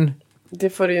men det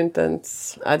får du ju inte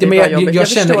ens.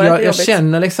 Jag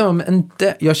känner liksom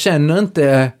inte,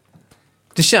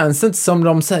 det känns inte som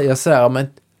de säger så här, men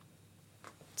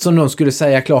som någon skulle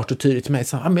säga klart och tydligt till mig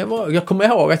så här, men jag kommer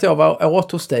ihåg att jag var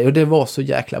åt hos dig och det var så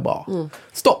jäkla bra.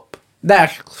 Stopp. Där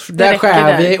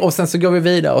skär vi och sen så går vi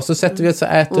vidare och så sätter vi oss och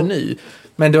äter nu.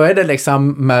 Men då är det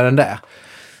liksom med den där.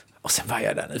 Och sen var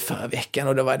jag där nu förra veckan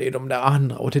och då var det ju de där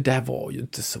andra och det där var ju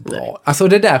inte så bra. Nej. Alltså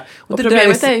det där. Och det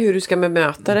problemet är hur du ska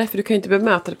bemöta det, för du kan ju inte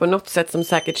bemöta det på något sätt som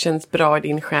säkert känns bra i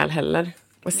din själ heller.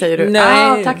 Och säger du,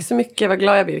 tack så mycket, vad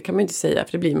glad jag blir. Det kan man ju inte säga,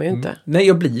 för det blir man ju inte. Nej,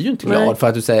 jag blir ju inte glad för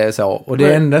att du säger så. Och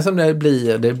det enda som det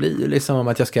blir ju liksom om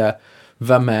att jag ska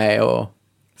vara med och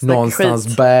snacka någonstans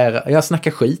skit. Jag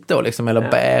snackar skit då liksom,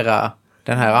 eller bära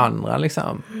den här andra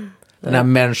liksom. Den här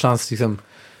människans liksom,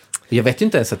 jag vet ju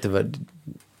inte ens att det var,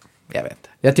 jag vet.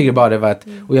 Jag tycker bara det var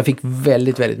och jag fick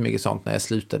väldigt, väldigt mycket sånt när jag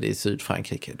slutade i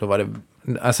Sydfrankrike. Då var det,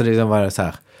 alltså det var så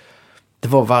här, det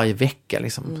var varje vecka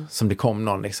liksom, som det kom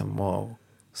någon liksom och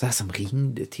så här som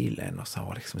ringde till en och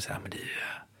sa liksom så här, men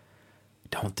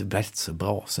det har inte blivit så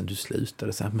bra sen du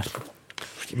slutade så här, men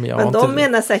de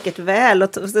menar säkert väl och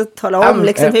tala om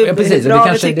liksom hur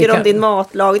bra du tycker om din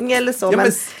matlagning eller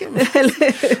så.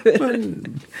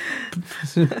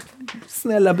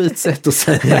 Snälla byt sätt att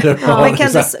säga det. Men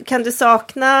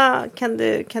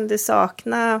kan du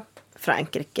sakna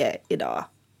Frankrike idag?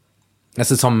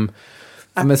 Alltså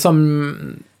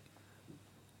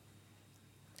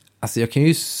alltså jag kan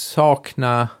ju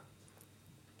sakna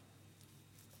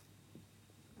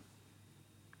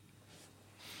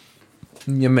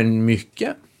men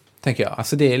mycket, tänker jag.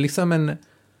 Alltså det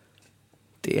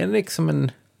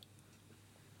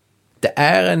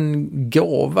är en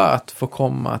gåva att få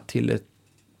komma till ett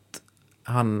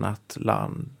annat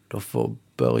land och få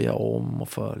börja om och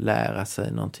få lära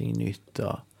sig någonting nytt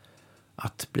och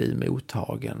att bli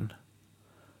mottagen.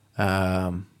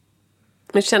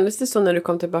 Men kändes det så när du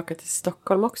kom tillbaka till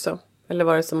Stockholm också? Eller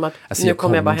var det som att alltså nu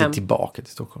kommer jag bara hem? Jag kom inte tillbaka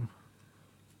till Stockholm.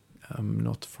 I'm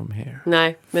not from here.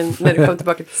 Nej, men när du kom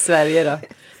tillbaka till Sverige då?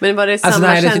 Men var det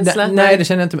samma känsla? Nej, det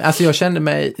kände jag inte. Alltså jag kände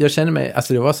mig,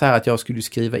 alltså det var så här att jag skulle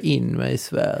skriva in mig i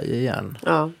Sverige igen.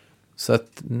 Ja. Så att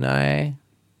nej.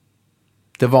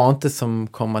 Det var inte som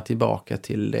komma tillbaka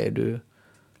till det du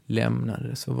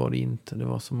lämnade. Så var det inte. Det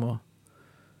var som att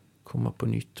komma på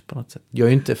nytt på något sätt. Jag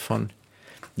är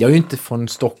ju inte från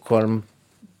Stockholm.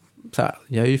 Så här,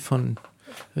 jag är ju från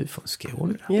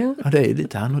Skåne. Yeah. Ja, det är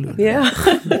lite annorlunda. Yeah.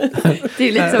 Det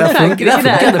är lite som Frankrike där.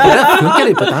 Där funkar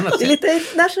det på ett annat sätt. Det är lite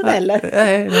internationella.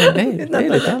 Nej, det är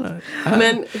lite annat.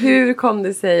 Men hur kom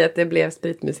det sig att det blev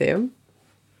spritmuseum?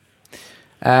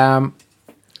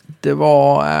 Det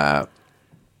var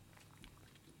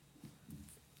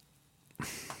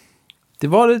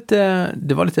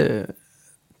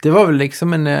väl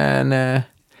liksom en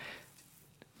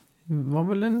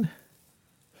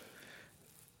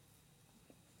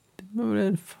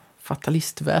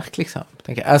fatalistverk liksom.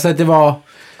 Alltså att det var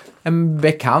en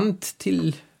bekant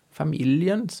till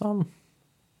familjen som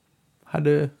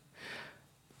hade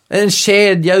en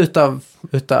kedja utav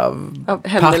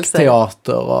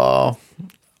parkteater och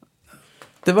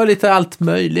det var lite allt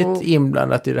möjligt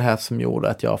inblandat i det här som gjorde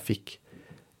att jag fick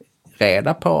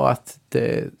reda på att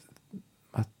det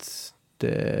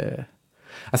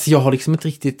alltså jag har liksom inte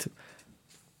riktigt,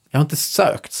 jag har inte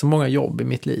sökt så många jobb i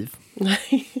mitt liv.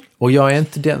 Nej. Och jag är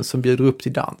inte den som bjuder upp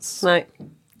till dans. Nej.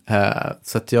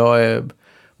 Så att jag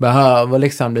behöver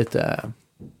liksom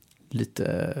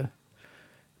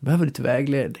behöver lite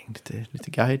vägledning,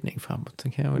 lite guidning framåt.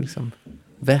 Sen kan jag liksom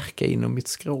verka inom mitt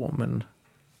skrå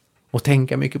och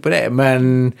tänka mycket på det.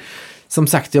 Men som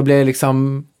sagt, jag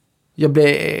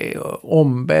blev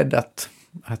ombedd att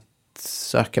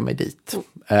söka mig dit.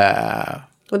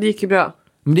 Och det gick ju bra.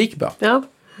 Men det gick bra. Ja,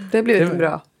 det blev en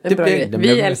bra grej.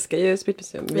 Vi älskar ju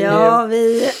Spritmuseum.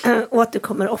 Vi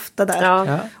återkommer ofta där.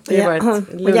 Ja.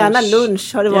 Och gärna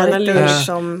lunch har det varit.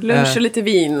 Lunch och lite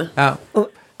vin. Ja.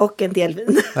 Och en del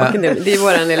vin. Ja. Det är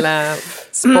vår lilla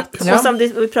spot. Och som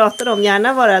vi pratade om,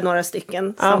 gärna vara några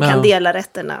stycken som kan dela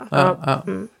rätterna.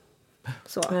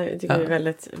 Så. Jag tycker det är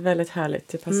väldigt, väldigt härligt.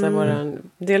 Det passar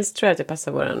dels tror jag att det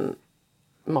passar våran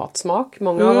matsmak.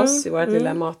 Många av oss i vårt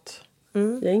lilla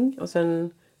matgäng. Och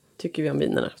sen tycker vi om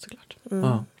vinerna såklart.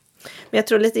 Men jag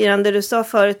tror lite grann det du sa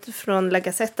förut från La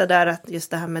Gazzetta där, att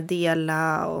just det här med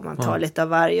dela och man tar lite av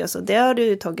varje och så, det har du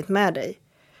ju tagit med dig.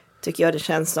 Tycker jag det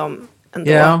känns som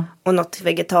ändå. Yeah. Och något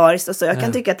vegetariskt och så. Jag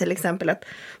kan tycka till exempel att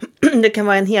det kan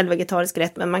vara en hel vegetarisk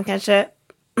rätt, men man kanske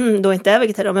då inte är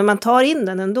vegetarian, men man tar in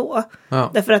den ändå.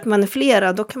 Därför att man är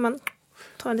flera, då kan man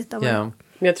ta lite av varje.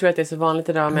 Men jag tror att det är så vanligt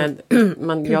idag med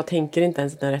jag tänker inte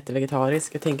ens att den rätt är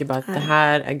vegetarisk. Jag tänker bara att det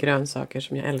här är grönsaker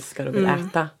som jag älskar och vill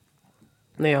äta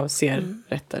när jag ser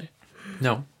rätter.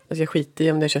 Ja. Alltså jag skiter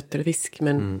i om det är kött eller fisk.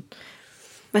 Men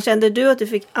kände du att du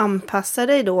fick anpassa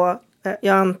dig då?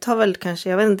 Jag antar väl kanske,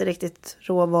 jag vet inte riktigt,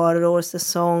 råvaror,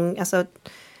 säsong. Alltså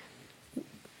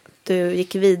du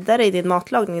gick vidare i din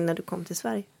matlagning när du kom till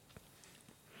Sverige.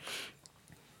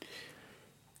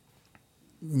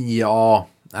 Ja,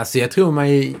 alltså jag tror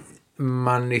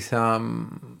man liksom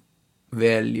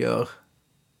väljer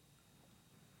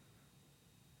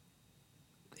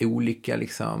olika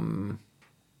liksom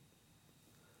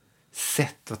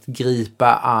sätt att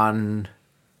gripa an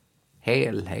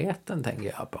helheten,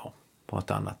 tänker jag på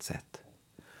ett annat sätt.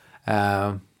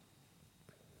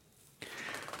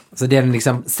 Så det är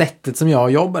liksom sättet som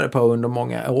jag jobbade på under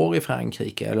många år i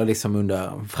Frankrike, eller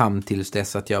liksom fram tills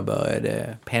dess att jag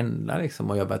började pendla liksom,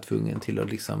 och jag var tvungen till att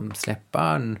liksom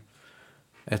släppa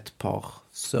ett par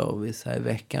service i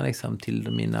veckan liksom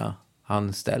till mina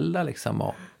anställda liksom,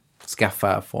 och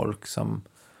skaffa folk som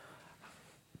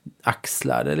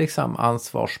axlade liksom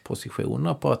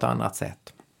ansvarspositioner på ett annat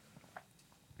sätt.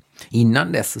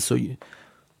 Innan dess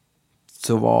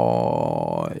så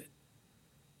var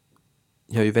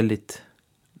jag är ju väldigt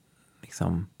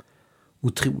liksom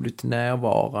otroligt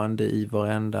närvarande i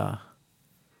varenda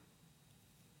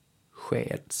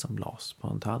sked som lades på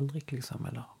en tallrik liksom,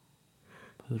 eller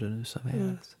hur det nu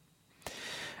serverades.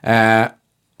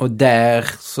 Och där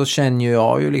så känner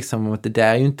jag ju liksom att det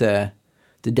är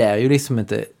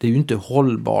ju inte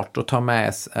hållbart att ta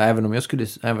med sig, även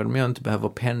om jag inte behöver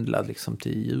pendla liksom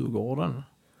till Djurgården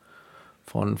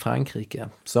från Frankrike,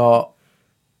 så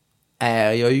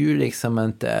är jag ju liksom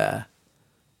inte,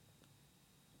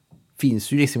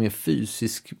 finns ju liksom en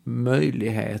fysisk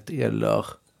möjlighet eller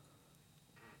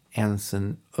ens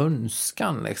en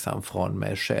önskan liksom från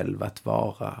mig själv att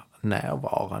vara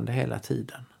närvarande hela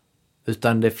tiden.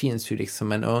 Utan det finns ju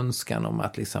liksom en önskan om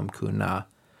att liksom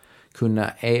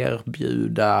kunna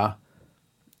erbjuda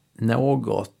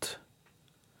något,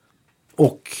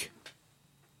 och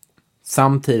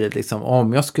samtidigt liksom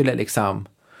om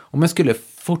jag skulle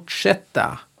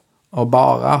fortsätta och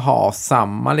bara ha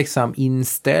samma liksom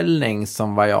inställning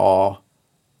som vad jag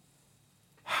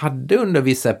hade under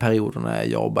vissa perioder när jag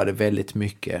jobbade väldigt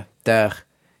mycket, där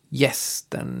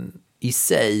gästen i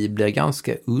sig blir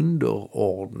ganska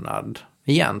underordnad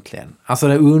egentligen. Alltså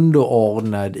det är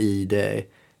underordnad i det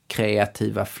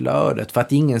kreativa flödet, för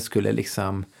att ingen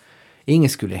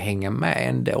skulle hänga med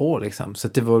ändå liksom. Så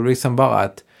det var liksom bara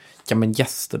att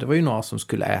gäster, det var ju några som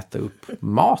skulle äta upp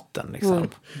maten liksom.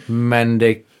 Men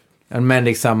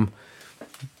liksom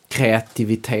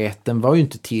kreativiteten var ju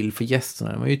inte till för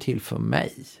gästerna, den var ju till för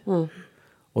mig.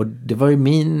 Och det var ju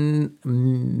min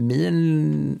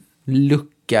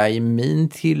lucka i min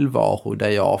tillvaro där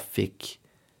jag fick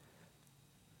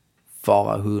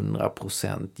vara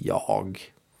 100% jag.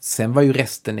 Sen var ju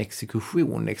resten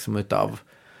exekution liksom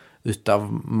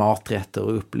utav maträtter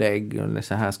och upplägg, och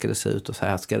så här ska det se ut och så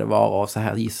här ska det vara, och så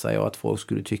här gissar jag att folk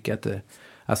skulle tycka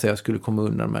att jag skulle komma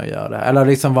undan med att göra det. Eller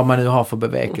liksom vad man nu har för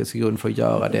bevekelsegrund för att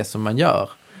göra det som man gör.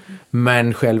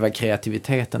 Men själva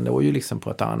kreativiteten, det var ju liksom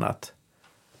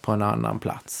på en annan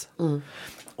plats.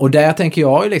 Och där tänker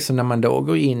jag ju liksom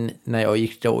när jag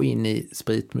gick då in i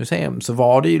Spritmuseum så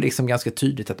var det ju liksom ganska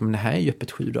tydligt att men det här är ju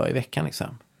öppet 7 dagar i veckan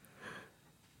liksom.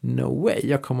 No way,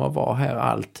 jag kommer att vara här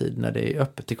alltid när det är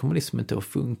öppet. Det kommer liksom inte att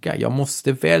funka. Jag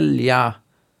måste välja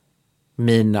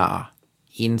mina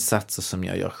insatser som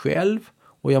jag gör själv.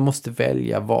 Och jag måste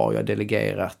välja vad jag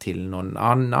delegerar till någon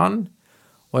annan.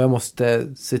 Och jag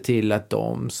måste se till att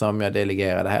de som jag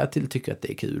delegerar det här till tycker att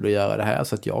det är kul att göra det här.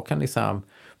 Så att jag kan liksom,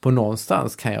 på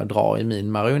någonstans kan jag dra i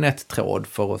min marionettråd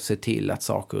för att se till att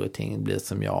saker och ting blir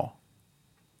som jag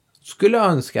skulle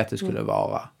önska att det skulle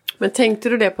vara. Men tänkte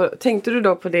du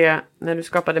då på det när du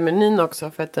skapade menyn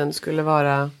också för att den skulle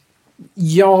vara...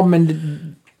 Ja,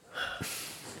 men...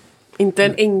 Inte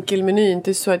en enkel meny,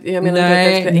 inte så att jag menar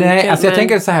nej, att det är enkel, alltså jag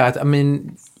tänker så här att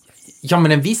men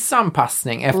en viss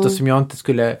anpassning eftersom jag inte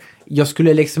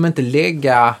skulle liksom inte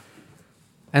lägga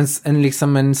en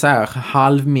så här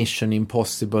halv Mission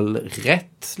Impossible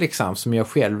rätt liksom som jag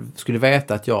själv skulle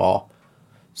veta att jag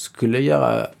skulle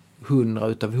göra 100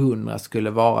 utav 100 skulle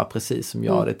vara precis som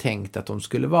jag hade tänkt att de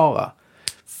skulle vara.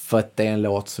 För att det är en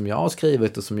låt som jag har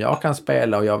skrivit och som jag kan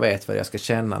spela och jag vet vad jag ska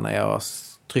känna när jag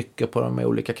trycker på de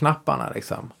olika knapparna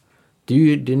liksom.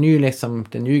 Den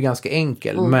är ju ganska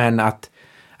enkel men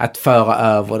att föra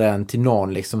över den till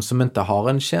någon liksom som inte har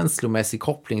en känslomässig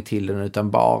koppling till den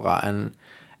utan bara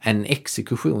en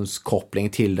exekutionskoppling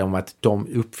till dem att de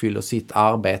uppfyller sitt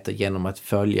arbete genom att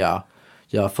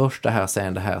göra först det här,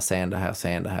 sen det här, sen det här,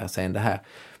 sen det här, sen det här.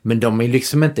 Men de är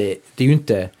liksom inte, det är ju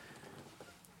inte,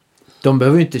 de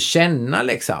behöver ju inte känna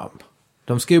liksom.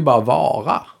 De ska ju bara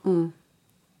vara.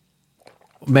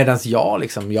 Medan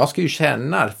jag ska ju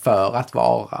känna för att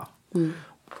vara.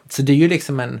 Så det är ju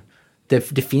liksom det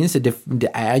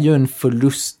är ju en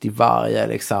förlust i varje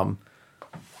liksom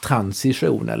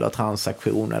transition eller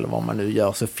transaktion eller vad man nu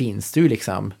gör, så finns det ju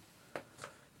liksom,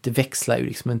 det växlar ju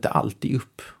liksom inte alltid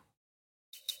upp.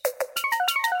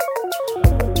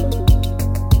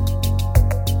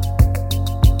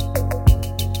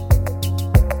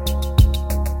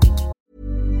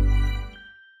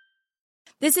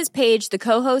 This is Paige, the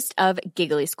co-host of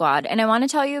Giggly Squad, and I want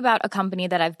to tell you about a company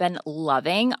that I've been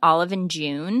loving, Olive &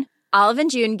 June. Olive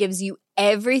 & June gives you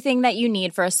everything that you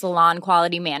need for a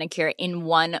salon-quality manicure in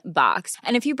one box.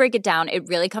 And if you break it down, it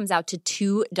really comes out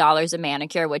to $2 a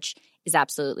manicure, which is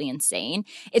absolutely insane.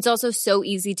 It's also so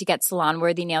easy to get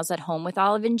salon-worthy nails at home with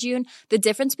Olive & June. The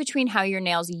difference between how your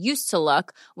nails used to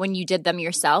look when you did them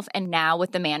yourself and now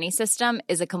with the Mani system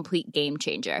is a complete game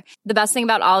changer. The best thing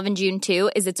about Olive & June, too,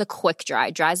 is it's a quick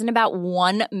dry. Dries in about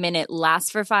 1 minute,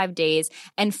 lasts for 5 days,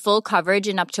 and full coverage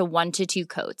in up to 1 to 2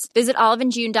 coats. Visit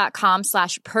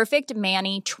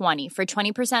oliveandjune.com/perfectmani20 for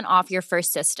 20% off your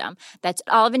first system. That's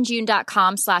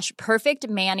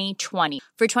oliveandjune.com/perfectmani20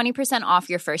 for 20% off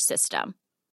your first system.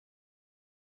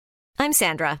 I'm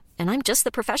Sandra, and I'm just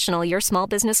the professional your small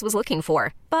business was looking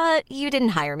for. But you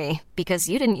didn't hire me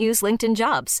because you didn't use LinkedIn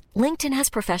Jobs. LinkedIn has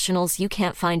professionals you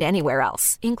can't find anywhere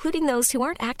else, including those who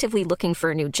aren't actively looking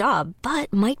for a new job,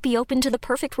 but might be open to the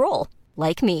perfect role,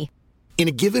 like me. In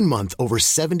a given month, over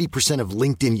 70% of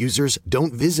LinkedIn users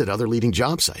don't visit other leading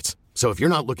job sites. So if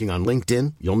you're not looking on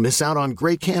LinkedIn, you'll miss out on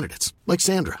great candidates, like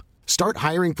Sandra. Start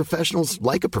hiring professionals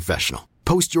like a professional.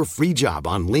 Post your free job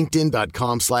on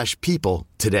linkedin.com/people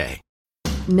today.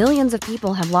 Millions of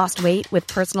people have lost weight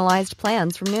with personalized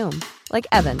plans from Noom. Like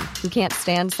Evan, who can't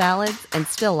stand salads and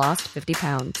still lost 50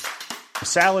 pounds.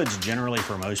 Salads generally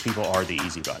for most people are the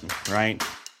easy button, right?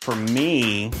 For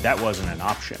me, that wasn't an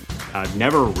option. I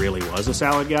never really was a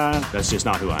salad guy. That's just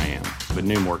not who I am. But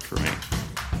Noom worked for me.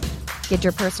 Get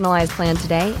your personalized plan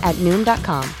today at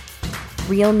Noom.com.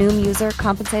 Real Noom user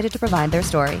compensated to provide their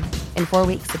story. In 4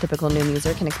 weeks, the typical Noom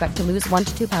user can expect to lose 1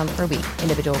 to 2 pounds per week.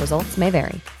 Individual results may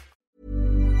vary.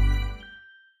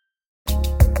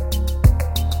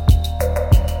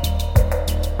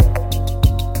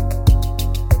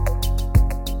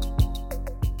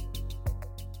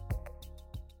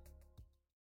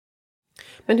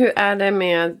 Men hur är det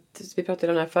med, vi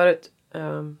pratade om det här förut,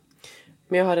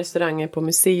 men jag har restauranger på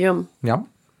museum. Ja.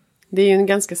 Det är ju en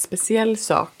ganska speciell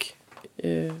sak.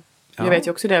 Jag vet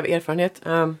ju också det av erfarenhet.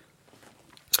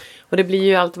 Och det blir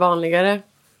ju allt vanligare.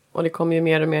 Och det kommer ju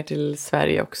mer och mer till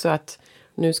Sverige också. Att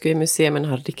nu ska ju museum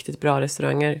ha riktigt bra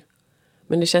restauranger.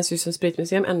 Men det känns ju som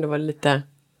Spritmuseum ändå var lite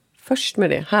först med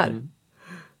det här.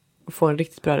 Och få en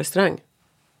riktigt bra restaurang.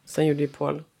 Sen gjorde ju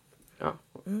Paul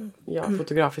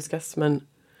fotografiskast. Men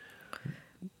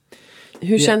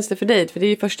hur känns det för dig? För det är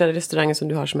ju första restaurangen som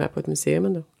du har som är på ett museum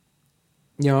ändå.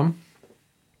 Ja.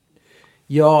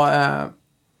 Jag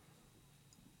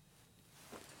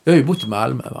har ju bott i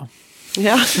Malmö, va?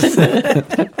 Ja.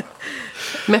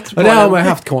 Och där har man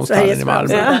haft konsthallen i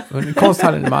Malmö.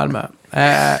 Konsthallen i Malmö.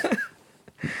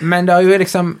 Men det är ju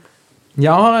liksom,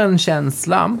 jag har en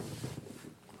känsla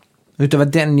utav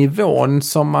att den nivån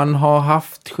som man har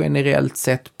haft generellt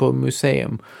sett på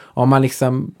museum, om man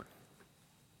liksom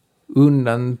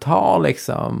undantar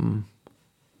liksom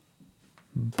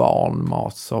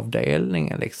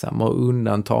barnmatsavdelningen liksom, och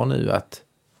undantar nu att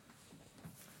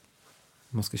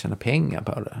man ska tjäna pengar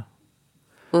på det.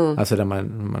 Alltså där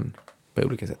man på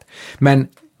olika sätt. Men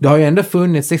det har ju ändå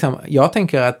funnits liksom, jag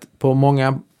tänker att på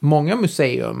många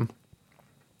museum,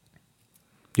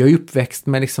 jag är uppväxt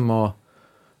med liksom att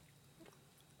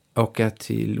åka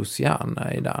till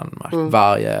Luciana i Danmark.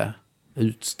 Varje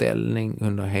utställning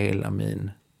under hela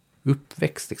min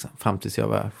uppväxt liksom. Fram tills jag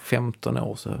var 15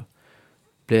 år så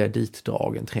blev jag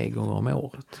ditdragen 3 gånger om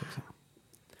året. Liksom.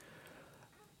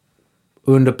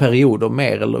 Under perioder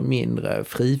mer eller mindre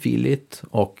frivilligt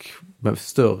och med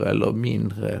större eller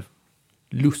mindre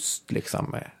lust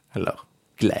liksom, eller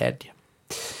glädje.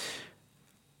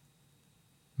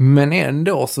 Men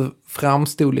ändå så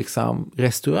framstod liksom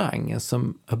restaurangen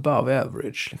som above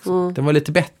average. Liksom. Den var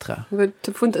lite bättre.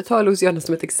 Du får inte ta Luciana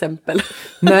som ett exempel.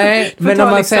 Nej, men om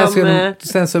man liksom,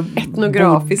 sen så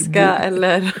etnografiska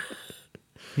eller...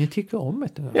 Jag tycker om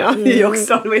det. Ja, jag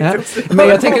också. Men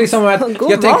jag tänker liksom att...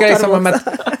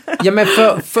 Ja, men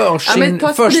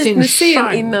för sin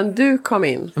museum innan du kom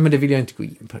in. Men det vill jag inte gå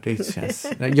in på. Det känns...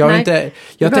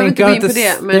 Jag tänker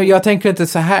inte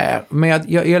så här. Men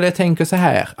jag tänker så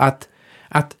här. Att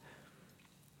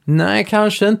nej,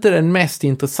 kanske inte den mest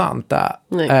intressanta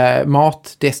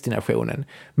matdestinationen.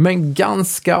 Men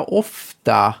ganska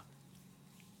ofta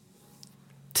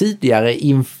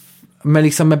tidigare men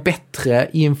liksom med bättre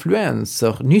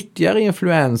influenser, nyttigare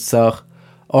influenser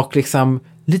och liksom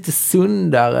lite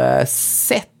sundare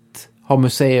sätt har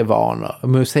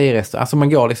museirestauranger. Alltså man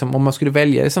går liksom, om man skulle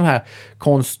välja liksom här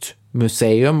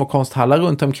konstmuseum och konsthallar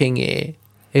runt omkring i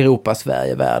Europa,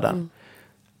 Sverige, världen,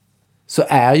 så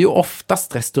är ju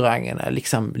oftast restaurangerna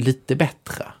liksom lite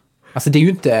bättre. Alltså det är ju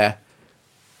inte...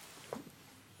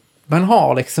 Man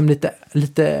har liksom lite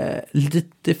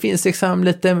det finns liksom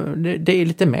lite, det är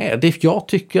lite mer. Jag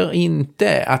tycker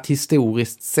inte att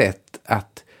historiskt sett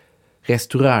att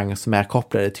restauranger som är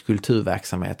kopplade till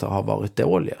kulturverksamheter har varit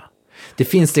dåliga. Det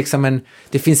finns liksom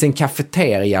det finns en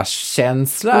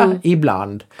kafeteria-känsla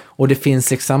ibland, och det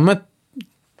finns liksom ett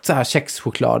så här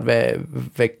kexchoklad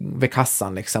vid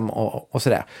kassan liksom och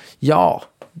sådär. Ja,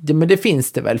 men det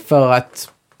finns det väl, för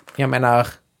att jag menar,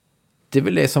 det är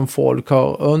väl det som folk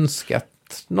har önskat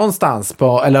någonstans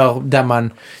på, eller där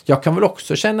jag kan väl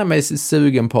också känna mig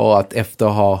sugen på att efter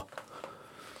att ha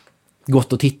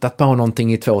gått och tittat på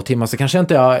någonting i 2 timmar så kanske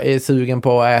inte jag är sugen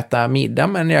på att äta middag,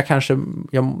 men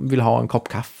jag vill ha en kopp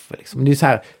kaffe liksom. Det är så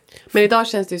här. Men idag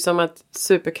känns det ju som att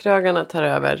superkrögarna tar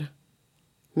över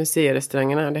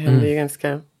museirestaurangerna. Det händer ju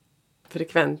ganska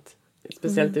frekvent,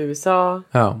 speciellt i USA.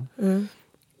 Ja.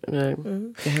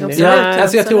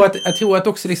 Alltså jag tror att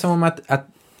också liksom om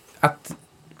att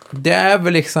det är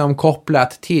väl liksom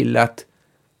kopplat till att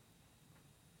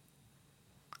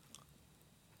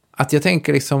jag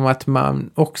tänker liksom att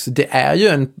man också, det är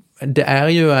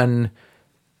ju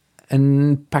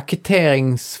en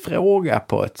paketeringsfråga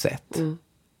på ett sätt.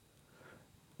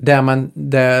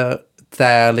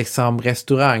 Där liksom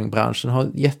restaurangbranschen har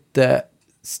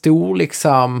jättestor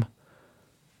liksom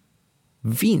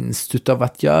vinst utav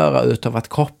att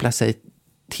koppla sig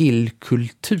till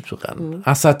kulturen.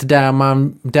 Alltså att där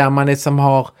man liksom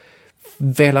har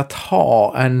velat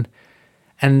ha en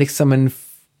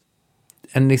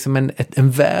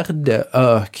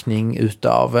värdeökning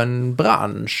utav en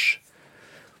bransch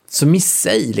som i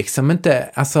sig liksom inte,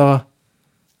 alltså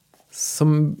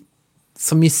som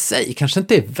i sig kanske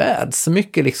inte är värd så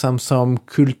mycket liksom som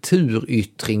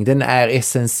kulturyttring. Den är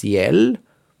essentiell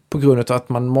på grund av att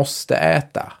man måste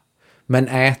äta. Men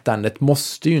ätandet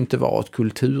måste ju inte vara ett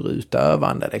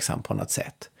kulturutövande liksom, på något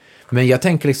sätt. Men jag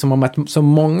tänker liksom om att så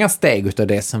många steg utav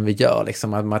det som vi gör,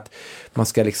 liksom, att man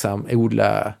ska liksom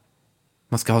odla,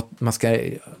 man ska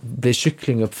bli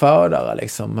kycklinguppfödare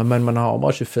liksom, men man har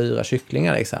bara 24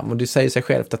 kycklingar liksom, och det säger sig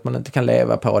självt att man inte kan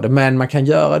leva på det, men man kan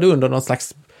göra det under någon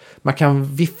slags, man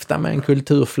kan vifta med en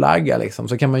kulturflagga liksom,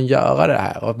 så kan man göra det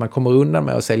här, och att man kommer undan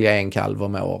med att sälja en kalv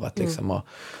om året liksom, och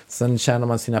sen tjänar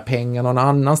man sina pengar någon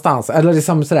annanstans, eller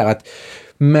liksom sådär att,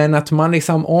 men att man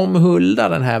liksom omhuldar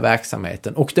den här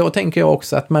verksamheten, och då tänker jag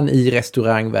också att man i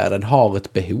restaurangvärlden har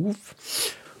ett behov.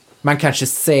 Man kanske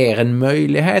ser en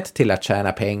möjlighet till att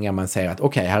tjäna pengar. Man säger att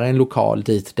okej, här är en lokal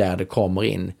dit där det kommer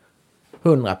in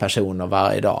 100 personer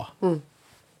varje dag.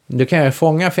 du kan ju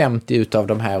fånga 50 utav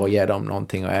de här och ge dem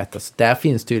någonting att äta. Så där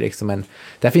finns det ju liksom en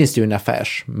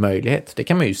affärsmöjlighet. Det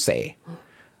kan man ju se.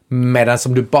 Medan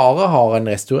som du bara har en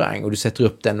restaurang och du sätter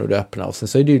upp den och du öppnar och sen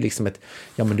så är det ju liksom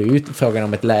men det är ju frågan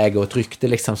om ett läge och ett rykte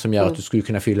liksom som gör att du skulle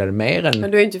kunna fylla det mer än...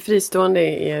 Men du är inte fristående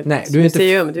i ett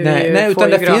museum. Nej, utan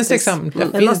det finns liksom...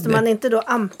 Men måste man inte då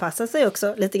anpassa sig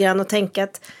också lite grann och tänka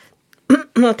att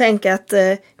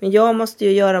men jag måste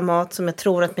ju göra mat som jag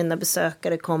tror att mina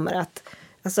besökare kommer att...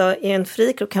 Alltså i en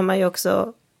frikropp kan man ju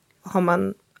också, har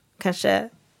man kanske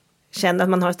känner att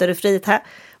man har större frihet här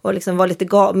och liksom vara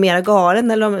lite mera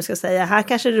garen, eller om man ska säga, här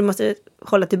kanske du måste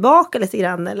hålla tillbaka lite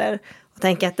grann, eller och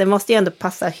tänka att det måste ju ändå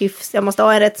passa hyfs. Jag måste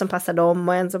ha en rätt som passar dem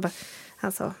och en som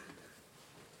alltså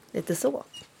lite så.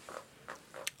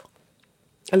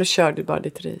 Eller kör du bara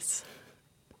ditt ris?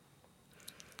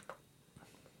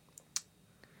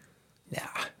 Ja,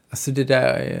 alltså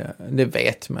det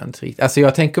vet man inte riktigt. Alltså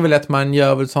jag tänker väl att man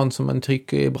gör väl sånt som man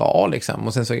tycker är bra liksom.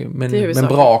 Och sen så, men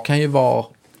bra kan ju vara,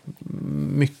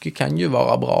 mycket kan ju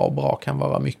vara bra och bra kan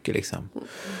vara mycket liksom.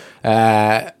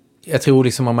 Jag tror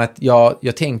liksom om att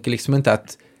jag tänker liksom inte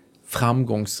att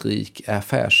framgångsrik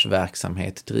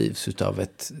affärsverksamhet drivs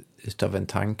utav en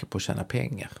tanke på att tjäna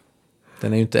pengar.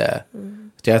 Den är ju inte...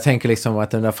 Jag tänker liksom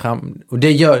att den där och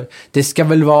det ska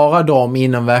väl vara de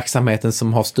inom verksamheten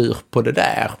som har styr på det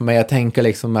där. Men jag tänker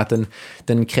liksom att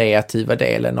den kreativa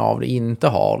delen av det inte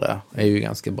har det är ju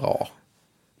ganska bra.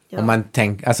 Ja. Om man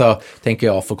tänker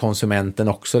jag för konsumenten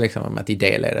också liksom att i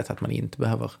det att man inte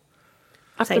behöver.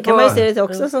 Sen kan man ju se det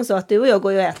också som så att du och jag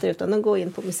går ju och äter utan att gå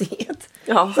in på museet.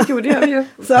 Ja, det gör vi ju.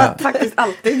 Så att, faktiskt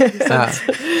alltid. Så att,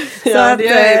 det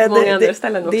är på många andra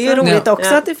ställen också. Det är ju roligt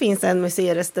också att det finns en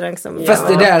museirestaurang som... Fast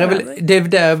det där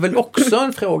är väl också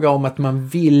en fråga om att man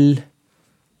vill...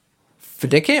 För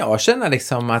det kan jag känna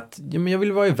liksom att men jag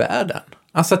vill vara i världen.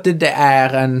 Alltså att det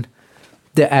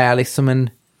är liksom en...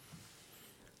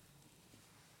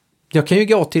 Jag kan ju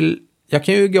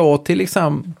gå till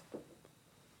liksom...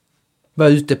 Vara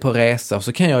ute på resa och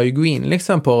så kan jag ju gå in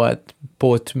liksom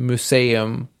på ett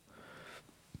museum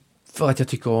för att jag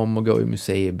tycker om att gå i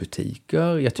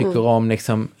museibutiker. Jag tycker om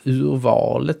liksom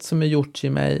urvalet som är gjort i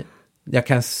mig. Jag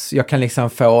kan liksom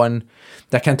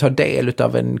jag kan ta del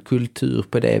av en kultur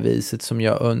på det viset som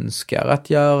jag önskar att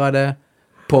göra det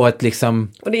på ett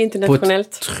liksom och det är internationellt.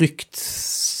 På ett tryggt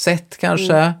sätt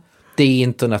kanske. Det är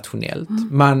internationellt.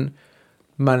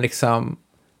 Man liksom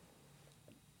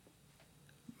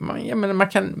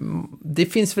det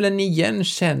finns väl en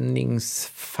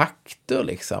igenkänningsfaktor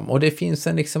liksom. Och det finns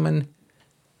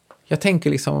jag tänker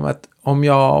liksom att om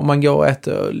man går och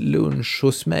äter lunch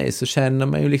hos mig så känner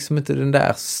man ju liksom inte den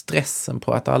där stressen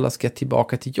på att alla ska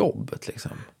tillbaka till jobbet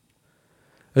liksom.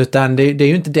 Utan det är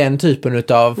ju inte den typen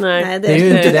utav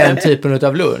den typen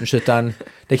utav lunch, utan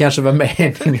det kanske var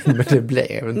meningen men det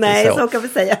blev inte Nej, så kan vi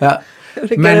säga. Ja.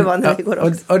 Men,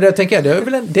 och det tänker jag, det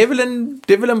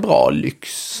är väl en bra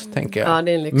lyx, tänker jag. Ja,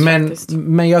 det är en lyx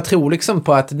men jag tror liksom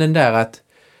på att den där att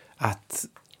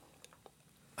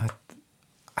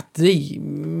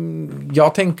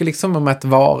jag tänker liksom om att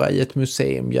vara i ett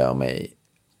museum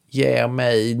ger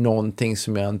mig någonting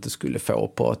som jag inte skulle få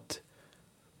på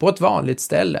ett vanligt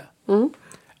ställe.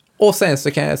 Och sen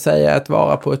så kan jag säga att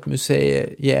vara på ett museum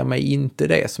ger mig inte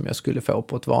det som jag skulle få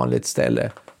på ett vanligt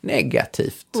ställe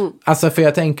negativt. Alltså för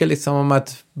jag tänker liksom om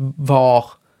att var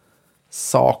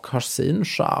sak har sin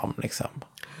charm liksom.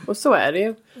 Och så är det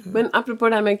ju. Men apropå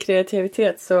det här med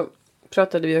kreativitet så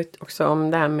pratade vi också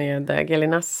om det här med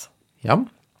Gelinas. Ja.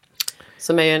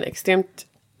 Som är ju en extremt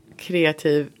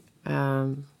kreativ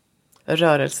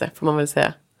rörelse, får man väl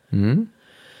säga.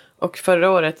 Och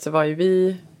förra året så var ju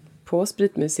vi på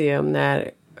Spritmuseum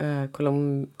när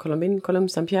Colombe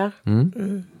Saint-Pierre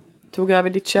tog över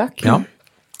ditt kök. Ja.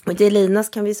 Och Gelinas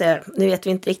kan vi säga, nu vet vi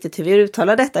inte riktigt hur vi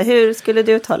uttalar detta. Hur skulle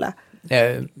du uttala?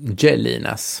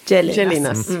 Gelinas.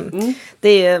 Det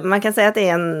är ju, man kan säga att det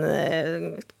är en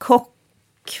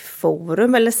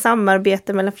kockforum eller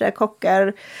samarbete mellan flera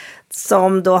kockar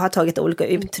som då har tagit olika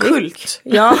uttryck. Kult!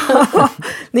 Ja,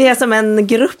 det är som en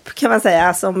grupp kan man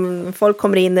säga, som folk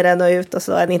kommer in i den och ut, och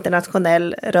så en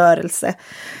internationell rörelse.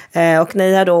 Och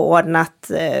ni har då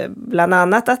ordnat bland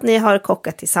annat att ni har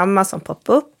kockat tillsammans som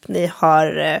pop-up. Ni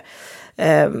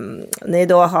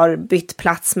då har bytt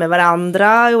plats med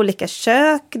varandra i olika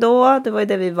kök då. Det var ju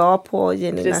det vi var på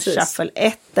Gelinas Shuffle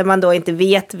 1, där man då inte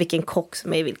vet vilken kock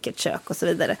som är i vilket kök och så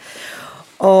vidare.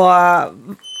 Och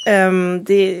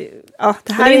det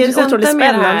här är ju otroligt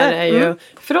spännande. Är ju,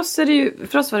 för oss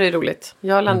var det ju roligt.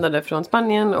 Jag landade från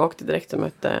Spanien och åkte direkt och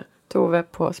mötte Tove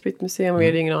på Spritmuseum och vi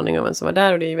hade ingen aning om vem som var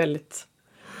där, och det är ju väldigt,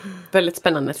 väldigt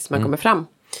spännande tills man kommer fram.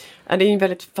 Ja, det är en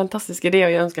väldigt fantastisk idé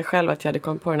och jag önskar själv att jag hade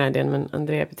kommit på den här idén, men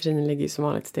Andrea Petrini ligger ju som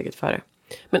vanligt steget före.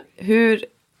 Men hur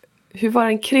var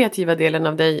den kreativa delen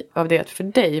av det för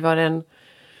dig? Var det en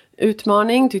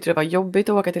utmaning? Tyckte du det var jobbigt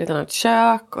att åka till ett annat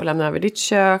kök och lämna över ditt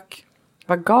kök?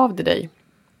 Vad gav det dig?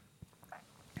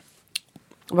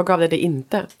 Vad gav det dig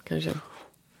inte, kanske?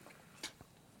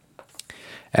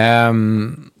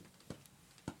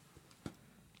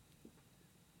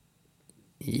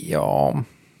 Ja...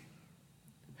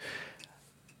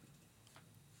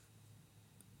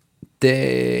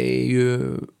 Det är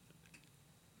ju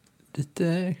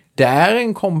lite... Det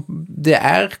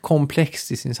är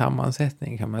komplext i sin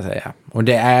sammansättning, kan man säga. Och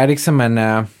det är liksom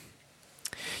en...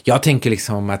 Jag tänker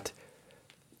liksom att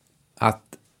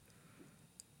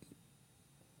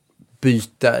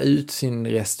byta ut sin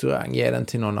restaurang, ge den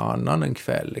till någon annan en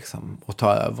kväll liksom, och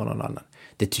ta över någon annan.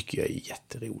 Det tycker jag är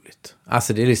jätteroligt.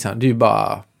 Alltså det är liksom, det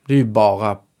är ju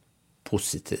bara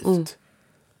positivt. Mm.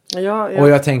 Ja. Och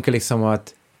jag tänker liksom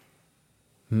att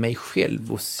mig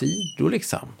själv och sido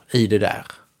liksom i det där.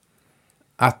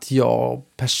 Att jag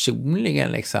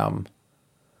personligen liksom,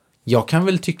 jag kan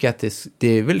väl tycka att det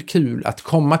är väl kul att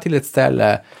komma till ett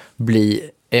ställe,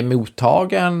 bli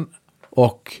mottagen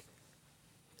och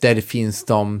där det finns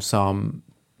de som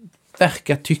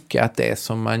verkar tycka att det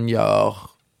som man gör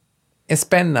är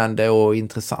spännande och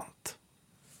intressant.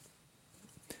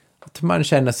 Att man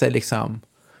känner sig liksom,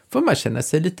 får man känna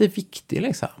sig lite viktig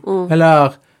liksom.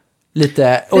 Eller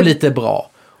lite bra.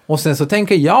 Och sen så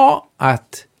tänker jag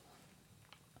att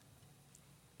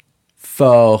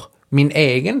för min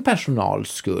egen personals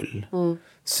skull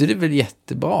så är det väl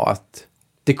jättebra att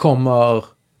det kommer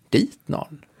dit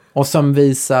någon och som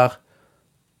visar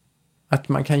att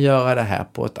man kan göra det här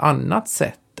på ett annat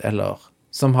sätt eller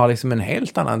som har liksom en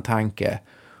helt annan tanke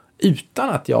utan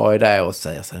att jag är där och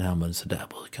säger så här, men så där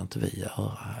brukar inte vi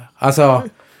göra här. Alltså,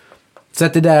 så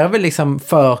att det där är väl liksom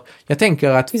för, jag tänker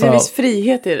att det finns en viss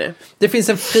frihet i det. Det finns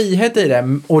en frihet i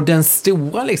det och den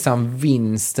stora liksom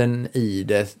vinsten i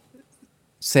det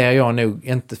ser jag nog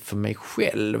inte för mig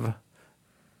själv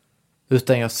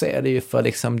utan jag ser det ju för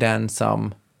liksom den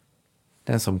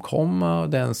som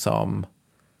kommer,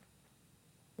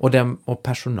 och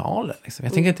personalen liksom.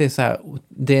 Jag tänker att det är så här,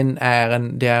 det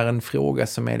är en fråga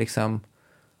som är liksom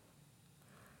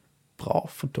bra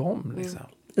för dem liksom.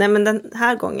 Nej, men den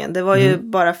här gången, det var ju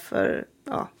bara för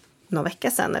någon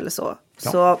vecka sedan eller så.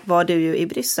 Ja. Så var du ju i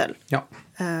Bryssel. Ja.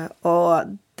 Och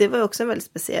det var också en väldigt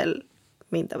speciell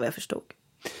middag vad jag förstod.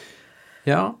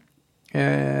 Ja.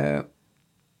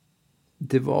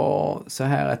 Det var så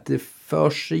här att det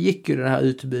först gick ju den här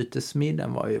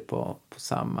utbytesmiddagen var ju på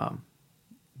samma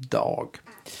dag.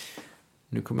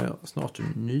 Nu kommer jag snart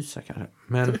att nysa kanske.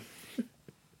 Men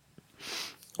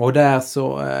och där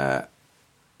så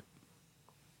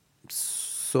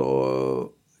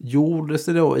gjordes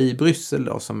det då i Bryssel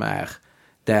då som är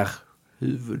där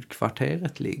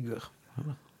huvudkvarteret ligger.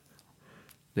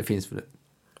 Det finns väl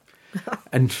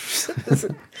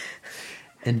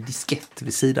en diskett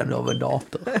vid sidan av en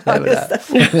dator. Ja, just det.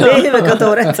 Det är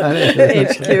huvudkontoret.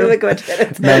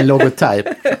 Huvudkvarteret. Med en logotyp.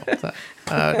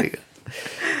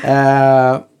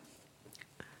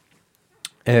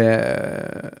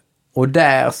 Och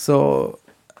där så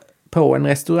på en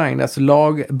restaurang där så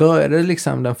började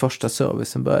liksom den första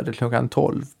servicen började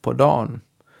 12:00 på dagen.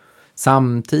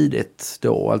 Samtidigt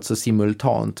då, alltså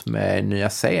simultant med Nya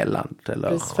Zeeland eller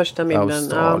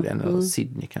Australien eller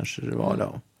Sydney kanske det var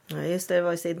då. Ja, just det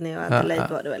var i Sydney och Adelaide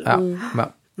var det väl.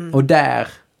 Och där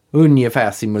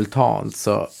ungefär simultant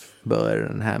så började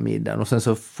den här middagen och sen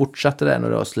så fortsatte den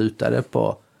och då slutade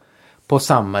på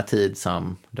samma tid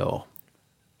som då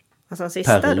alltså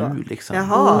sista Peru, då? Liksom.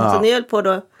 Jaha, så ni höll på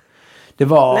då det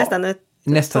var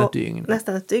nästan ett dygn.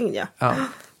 Nästan ett dygn, ja.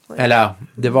 Eller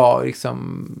det var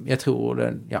liksom, jag tror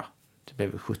det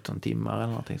blev 17 timmar eller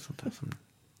någonting sånt där som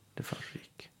det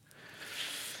försiggick.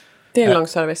 Det är en lång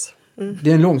service.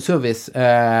 Det är en lång service.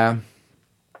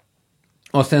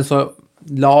 Och sen så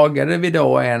lagade vi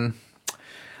då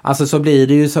alltså så blir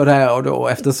det ju så där och då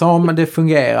eftersom det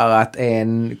fungerar att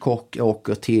en kock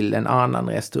åker till en annan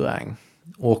restaurang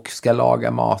och ska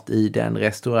laga mat i den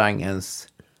restaurangens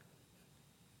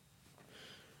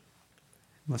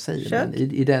vad säger man?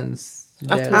 I dens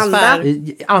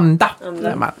anda.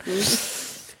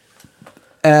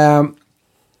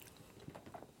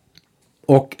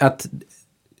 Och att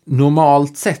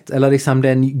normalt sett, eller liksom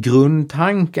den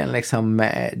grundtanken liksom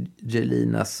med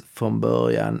Gelinas från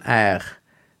början är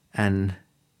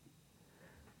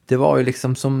det var ju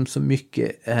liksom som så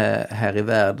mycket här i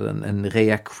världen en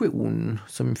reaktion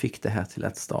som fick det här till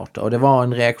att starta. Och det var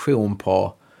en reaktion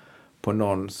på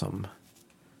någon som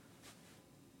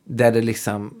där det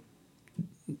liksom,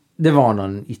 det var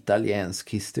någon italiensk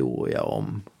historia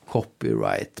om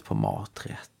copyright på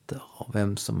maträtter och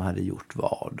vem som hade gjort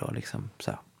vad och liksom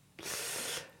så.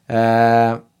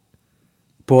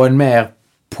 På en mer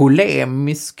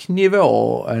polemisk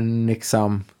nivå än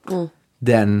liksom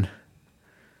den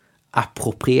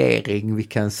appropriering vi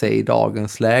kan se i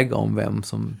dagens läge om vem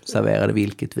som serverade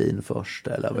vilket vin först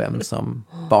eller vem som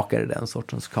bakade den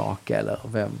sortens kaka eller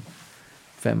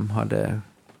vem hade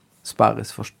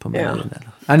sparris först på menyn eller.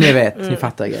 Ja, ni vet, ni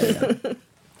fattar grejen.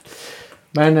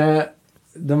 Men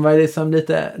de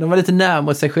var lite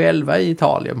närmare sig själva i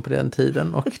Italien på den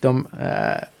tiden och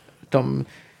de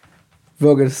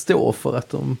vågade stå för att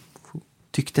de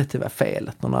tyckte att det var fel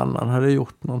att någon annan hade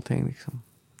gjort någonting liksom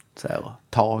så här, och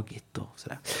tagit och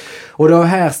sådär. Och då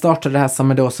här startade det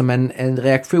här som en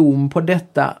reaktion på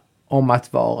detta om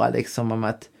att vara liksom om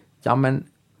att ja men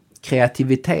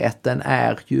kreativiteten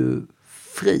är ju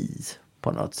fri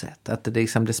på något sätt. Att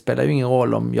det spelar ju ingen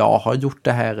roll om jag har gjort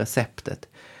det här receptet.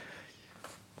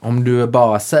 Om du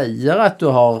bara säger att du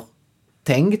har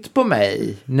tänkt på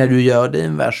mig när du gör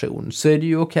din version så är det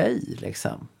ju okej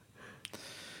liksom.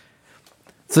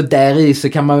 Så där i så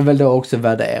kan man väl då också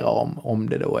värdera om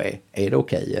det då är det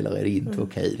okej eller är det inte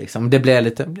okej liksom. Det blev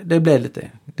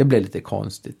lite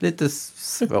konstigt, lite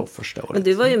svårförståeligt. Men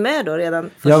du var ju med då redan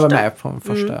första. Jag var med från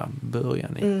första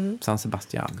början i San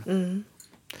Sebastian.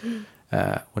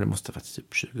 Och det måste ha varit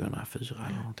typ 2004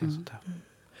 eller någonting sånt där.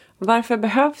 Varför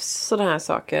behövs sådana här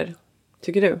saker,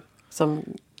 tycker du, som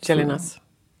Jelinas?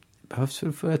 Behövs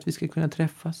för att vi ska kunna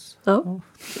träffas. Ja.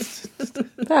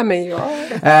 Nej, men jag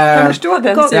kan förstå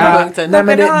den synpunkten. Nej,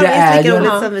 men det är ju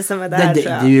roligt som vi som är där. Det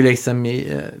är ju liksom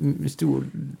i stor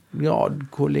grad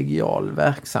kollegial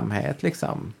verksamhet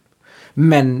liksom.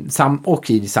 Men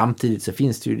samtidigt så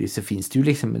finns det ju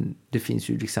liksom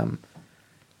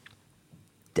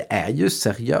det är ju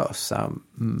seriösa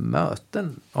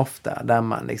möten ofta där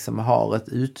man liksom har ett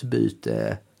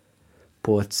utbyte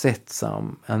på ett sätt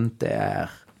som inte är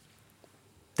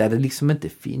där det liksom inte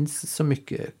finns så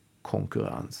mycket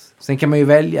konkurrens. Sen kan man ju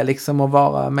välja liksom att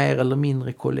vara mer eller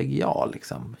mindre kollegial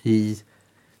liksom i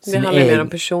det handlar mer om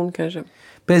person kanske.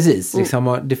 Precis, liksom,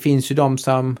 och det finns ju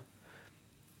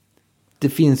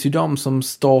de som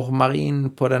stormar in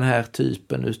på den här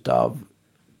typen utav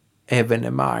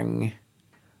evenemang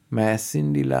med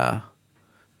sin lilla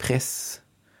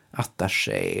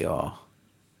pressattaché och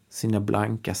sina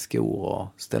blanka skor och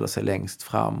ställer sig längst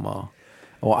fram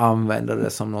och använder det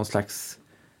som någon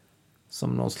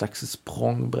slags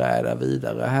språngbräda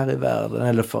vidare här i världen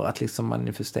eller för att liksom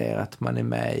manifestera att man är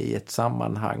med i ett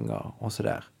sammanhang och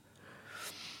sådär.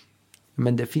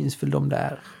 Men det finns väl de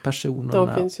där personerna.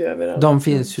 De finns ju överallt. De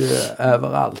finns ju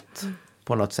överallt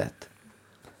på något sätt.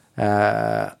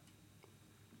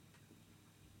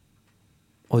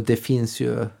 Och det finns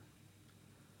ju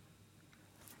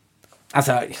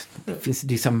alltså det finns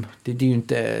liksom det är ju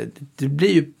inte det blir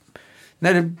ju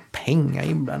när det är pengar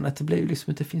inblandat det blir ju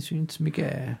liksom det finns ju inte så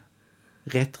mycket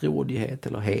rättrådighet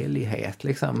eller helighet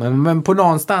liksom. Men på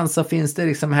någonstans så finns det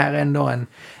liksom här ändå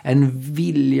en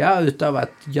vilja utav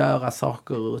att göra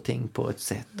saker och ting på ett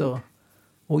sätt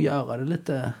och göra det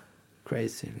lite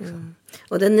crazy liksom.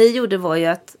 Och det ni gjorde var ju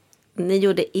att ni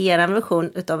gjorde er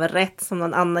version utav en rätt som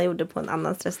någon annan gjorde på en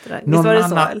annans restaurang. Visst var det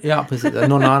så? Ja, precis.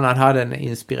 Någon annan hade en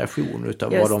inspiration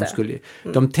utav vad de skulle.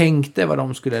 De tänkte vad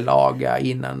de skulle laga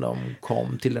innan de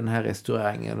kom till den här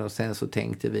restauranger och sen så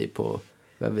tänkte vi på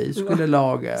vad vi skulle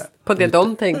laga. På det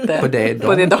de tänkte. På det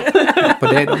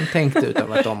de tänkte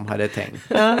utav att de hade tänkt.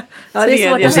 Ja, det är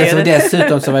svårt och sen så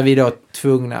dessutom så var vi då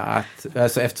tvungna att,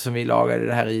 alltså eftersom vi lagade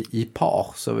det här i par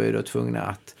så var vi då tvungna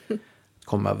att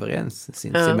komma överens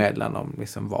sinsemellan om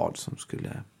liksom vad som skulle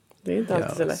det är inte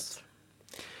alltid så lätt.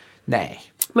 Nej.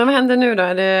 Men vad händer nu då?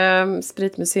 Är det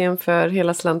spritmuseum för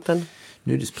hela slanten?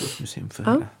 Nu är det spritmuseum för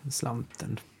hela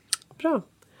slanten. Bra.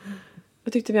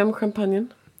 Vad tyckte vi om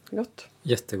champagnen? Gott?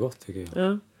 Jättegott tycker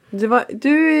jag. Ja.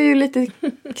 Du är ju lite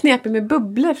knepig med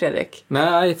bubblor, Fredrik.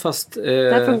 Nej, fast...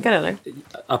 Det funkar eller?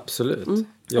 Absolut.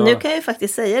 Nu kan jag ju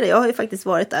faktiskt säga det. Jag har ju faktiskt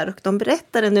varit där och de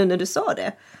berättade nu när du sa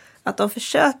det. Att de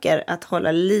försöker att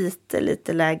hålla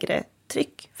lite lägre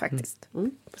tryck faktiskt.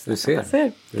 Du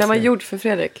ser. Den var gjord för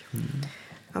Fredrik.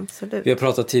 Absolut. Vi har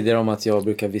pratat tidigare om att jag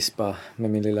brukar vispa med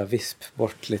min lilla visp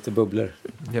bort lite bubblor.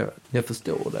 Jag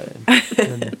förstår det.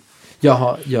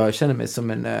 Jag känner mig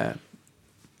som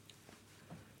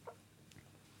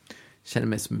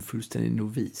en fullständig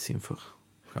novis inför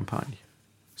champagne.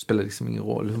 Spelar liksom ingen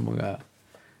roll hur många.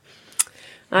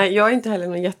 Nej, jag är inte heller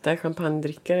någon jätte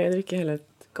champagne-drickare. Jag dricker heller ett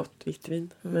gott vitt vin.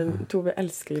 Men Tove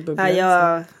älskar ju bubblor.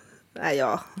 Ja, Nej,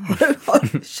 jag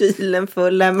har kylen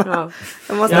full hemma. Ja.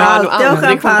 Jag måste alltid ha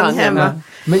champagne hemma.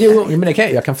 Ja. Men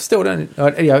det jag kan förstå den.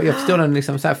 Jag förstår den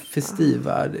liksom så här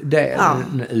festiva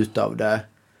delen utav det.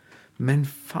 Men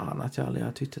fan att jag aldrig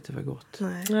har tyckt att det var gott.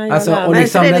 Nej. Alltså, och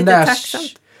liksom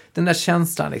den där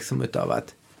känslan liksom utav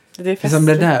att det är liksom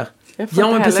det där.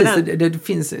 Ja, men precis. Den. Det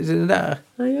finns det där.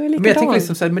 Ja, men jag tänker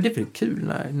liksom så här, men det är väl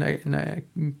kul när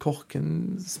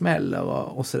korken smäller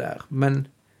och sådär. Men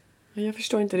jag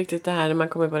förstår inte riktigt det här när man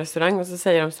kommer på restaurang och så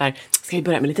säger de så här, ska vi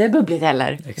börja med lite bubbligt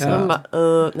eller? Exakt. Så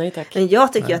bara, nej tack. Men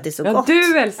jag tycker att det är så gott.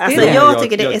 Du älskar alltså, det. jag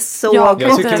tycker det är så gott.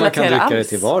 Jag tycker man kan dricka det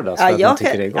till vardags för att man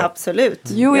tycker det är gott. Absolut.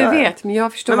 Jo, jag vet. Men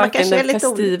jag förstår varken den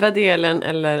festiva delen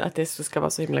eller att det ska vara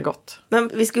så himla gott.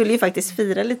 Men vi skulle ju faktiskt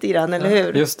fira lite grann, eller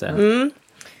hur? Just det.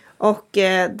 Och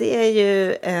det är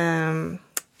ju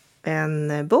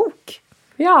en bok.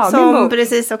 Ja, som min bok.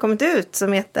 precis har kommit ut.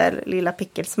 Som heter Lilla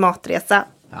Pickels matresa.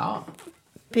 ja.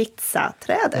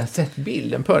 Pizzaträdet. Jag har sett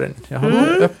bilden på den. Jag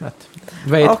har öppnat.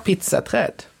 Vad är ett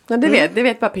pizzaträd? Ja, det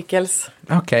vet bara Pickles.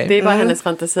 Okej. Det är bara hennes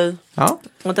fantasi. Ja.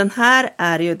 Och den här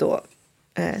är ju då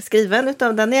skriven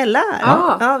utav Daniela.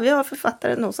 Ja, vi har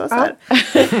författaren hos oss här.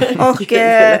 Och, det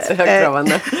är rätt så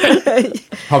högtravande.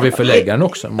 Har vi förläggaren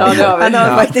också? Ja, det har vi. Han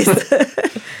har faktiskt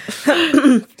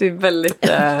Det är väldigt...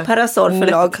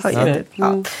 Parasolförlag har gjort det.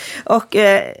 Ja. Och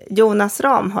Jonas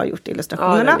Ram har gjort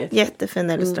illustrationerna.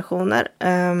 Jättefina illustrationer.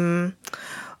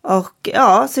 Och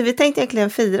ja, så vi tänkte egentligen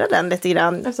fira den lite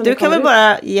grann. Alltså, du kan väl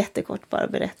bara jättekort bara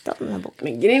berätta om den här boken.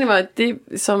 Men grejen var att det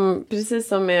som, precis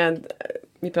som med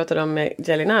vi pratade om med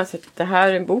Jelena, så att det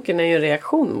här boken är ju en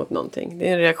reaktion mot någonting. Det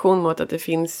är en reaktion mot att det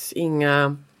finns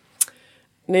inga...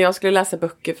 När jag skulle läsa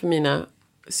böcker för mina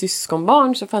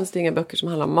syskonbarn så fanns det inga böcker som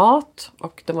handlade om mat.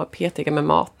 Och de var petiga med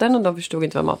maten och de förstod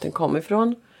inte var maten kom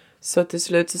ifrån. Så till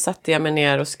slut så satte jag mig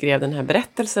ner och skrev den här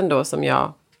berättelsen då som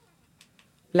jag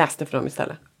läste för dem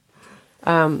istället.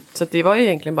 Så att det var ju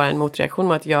egentligen bara en motreaktion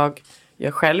mot att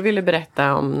jag själv ville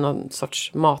berätta om någon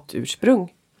sorts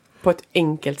matursprung på ett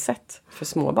enkelt sätt för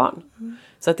små barn.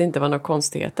 Så att det inte var några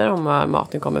konstigheter om var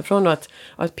maten kommer ifrån. Och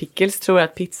att Pickles tror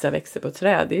att pizza växer på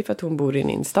träd. Det är för att hon bor i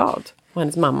en stad. Och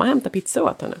hennes mamma hämtar pizza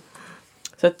åt henne.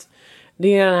 Så att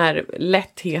det är den här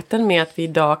lättheten med att vi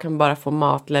idag kan bara få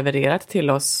mat levererat till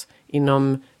oss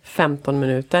inom 15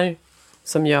 minuter.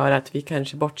 Som gör att vi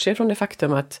kanske bortser från det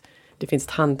faktum att det finns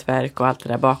ett hantverk och allt det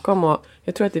där bakom. Och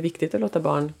jag tror att det är viktigt att låta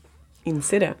barn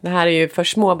inse det. Det här är ju för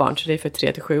små barn så det är för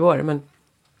 3-7 år. Men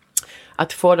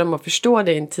att få dem att förstå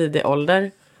det i en tidig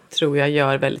ålder tror jag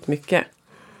gör väldigt mycket.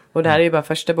 Och det här är ju bara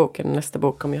första boken. Nästa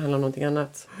bok kommer ju handla om någonting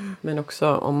annat. Men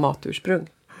också om matursprung.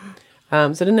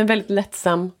 Så den är väldigt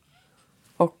lättsam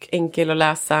och enkel att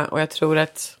läsa. Och jag tror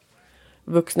att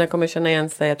vuxna kommer känna igen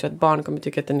sig. Jag tror att barn kommer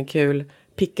tycka att den är kul.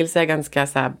 Pickles är ganska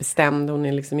så här bestämd. Hon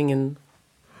är liksom ingen...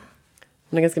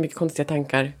 Hon har ganska mycket konstiga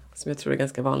tankar som jag tror är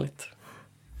ganska vanligt.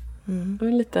 Och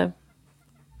lite...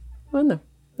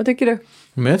 Vad tycker du?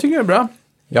 Men jag tycker det är bra.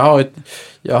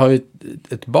 Jag har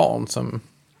ett barn som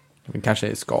kanske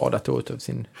är skadat av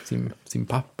sin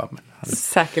pappa. Men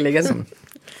säkerligen.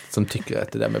 Som tycker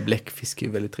att det där med bläckfisk är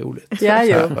väldigt roligt. Ja,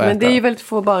 jo. Men det är ju väldigt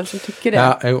få barn som tycker det.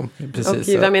 Ja, jo, precis.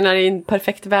 Och jag menar, i en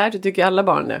perfekt värld så tycker alla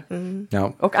barn det.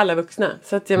 Ja. Och alla vuxna.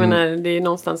 Så att jag menar, det är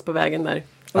någonstans på vägen där.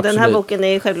 Och absolut. Den här boken är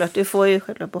ju självklart, du får ju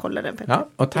självklart behålla den, Petter. Ja,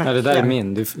 och tack. Ja, det där är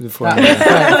min, du får ja,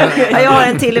 jag har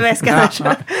en till i väskan.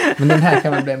 Ja. Men den här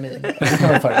kan väl bli min.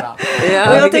 Och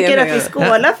jag tycker att vi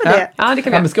skålar för det. Ja, det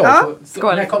kan vi. Ja, skål. Ja.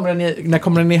 Skål. När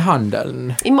kommer den i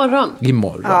handeln?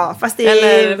 Imorgon. Ja, fast det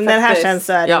är, när det här känns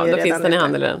så är det ja, ju då redan finns den i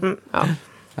handeln.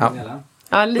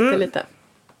 Ja, lite.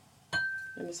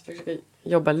 Jag måste försöka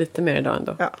jobba lite mer idag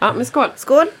ändå. Ja, men skål.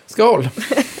 Skål. Skål.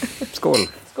 Skål.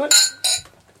 Skål.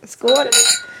 Skål.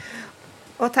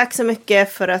 Och tack så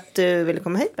mycket för att du ville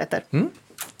komma hit, Petter.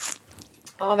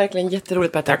 Ja, verkligen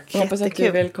jätteroligt, Petter. Jag hoppas att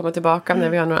du vill komma tillbaka när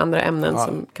vi har några andra ämnen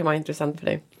som kan vara intressant för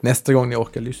dig. Nästa gång ni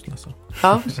orkar lyssna så.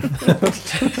 Ja.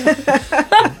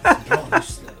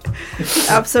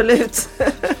 Absolut.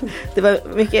 Det var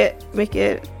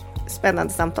mycket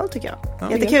spännande samtal tycker jag.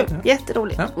 Ja, jättekul.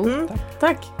 Jätteroligt. Ja,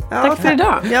 tack. Ja, tack för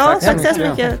idag. Ja, tack så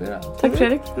mycket. Tack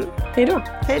Fredrik. Hej då.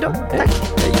 Hej då. Tack.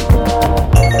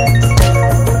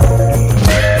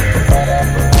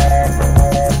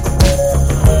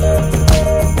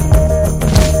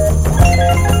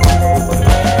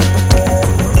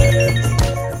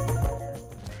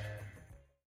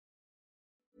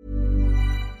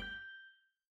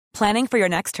 Planning for your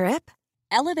next trip?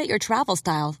 Elevate your travel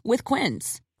style with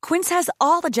Quince. Quince has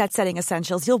all the jet-setting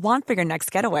essentials you'll want for your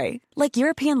next getaway, like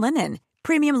European linen,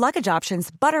 premium luggage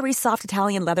options, buttery soft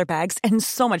Italian leather bags, and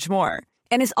so much more.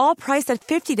 And is all priced at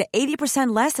 50 to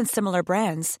 80% less than similar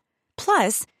brands.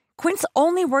 Plus, Quince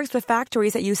only works with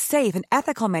factories that use safe and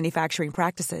ethical manufacturing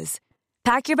practices.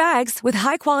 Pack your bags with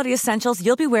high-quality essentials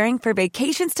you'll be wearing for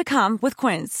vacations to come with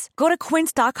Quince. Go to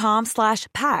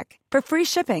quince.com/pack for free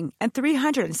shipping and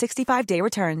 365-day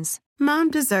returns.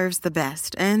 Mom deserves the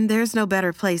best, and there's no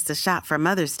better place to shop for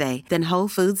Mother's Day than Whole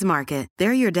Foods Market.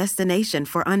 They're your destination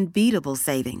for unbeatable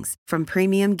savings, from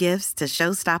premium gifts to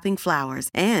show-stopping flowers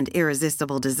and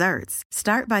irresistible desserts.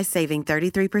 Start by saving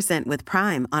 33% with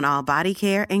Prime on all body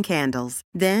care and candles.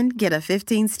 Then get a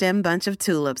 15-stem bunch of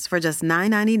tulips for just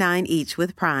 $9.99 each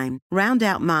with Prime. Round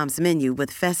out Mom's menu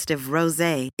with festive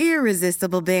rosé,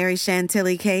 irresistible berry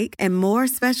chantilly cake, and more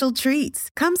special treats.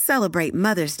 Come celebrate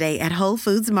Mother's Day at Whole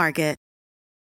Foods Market.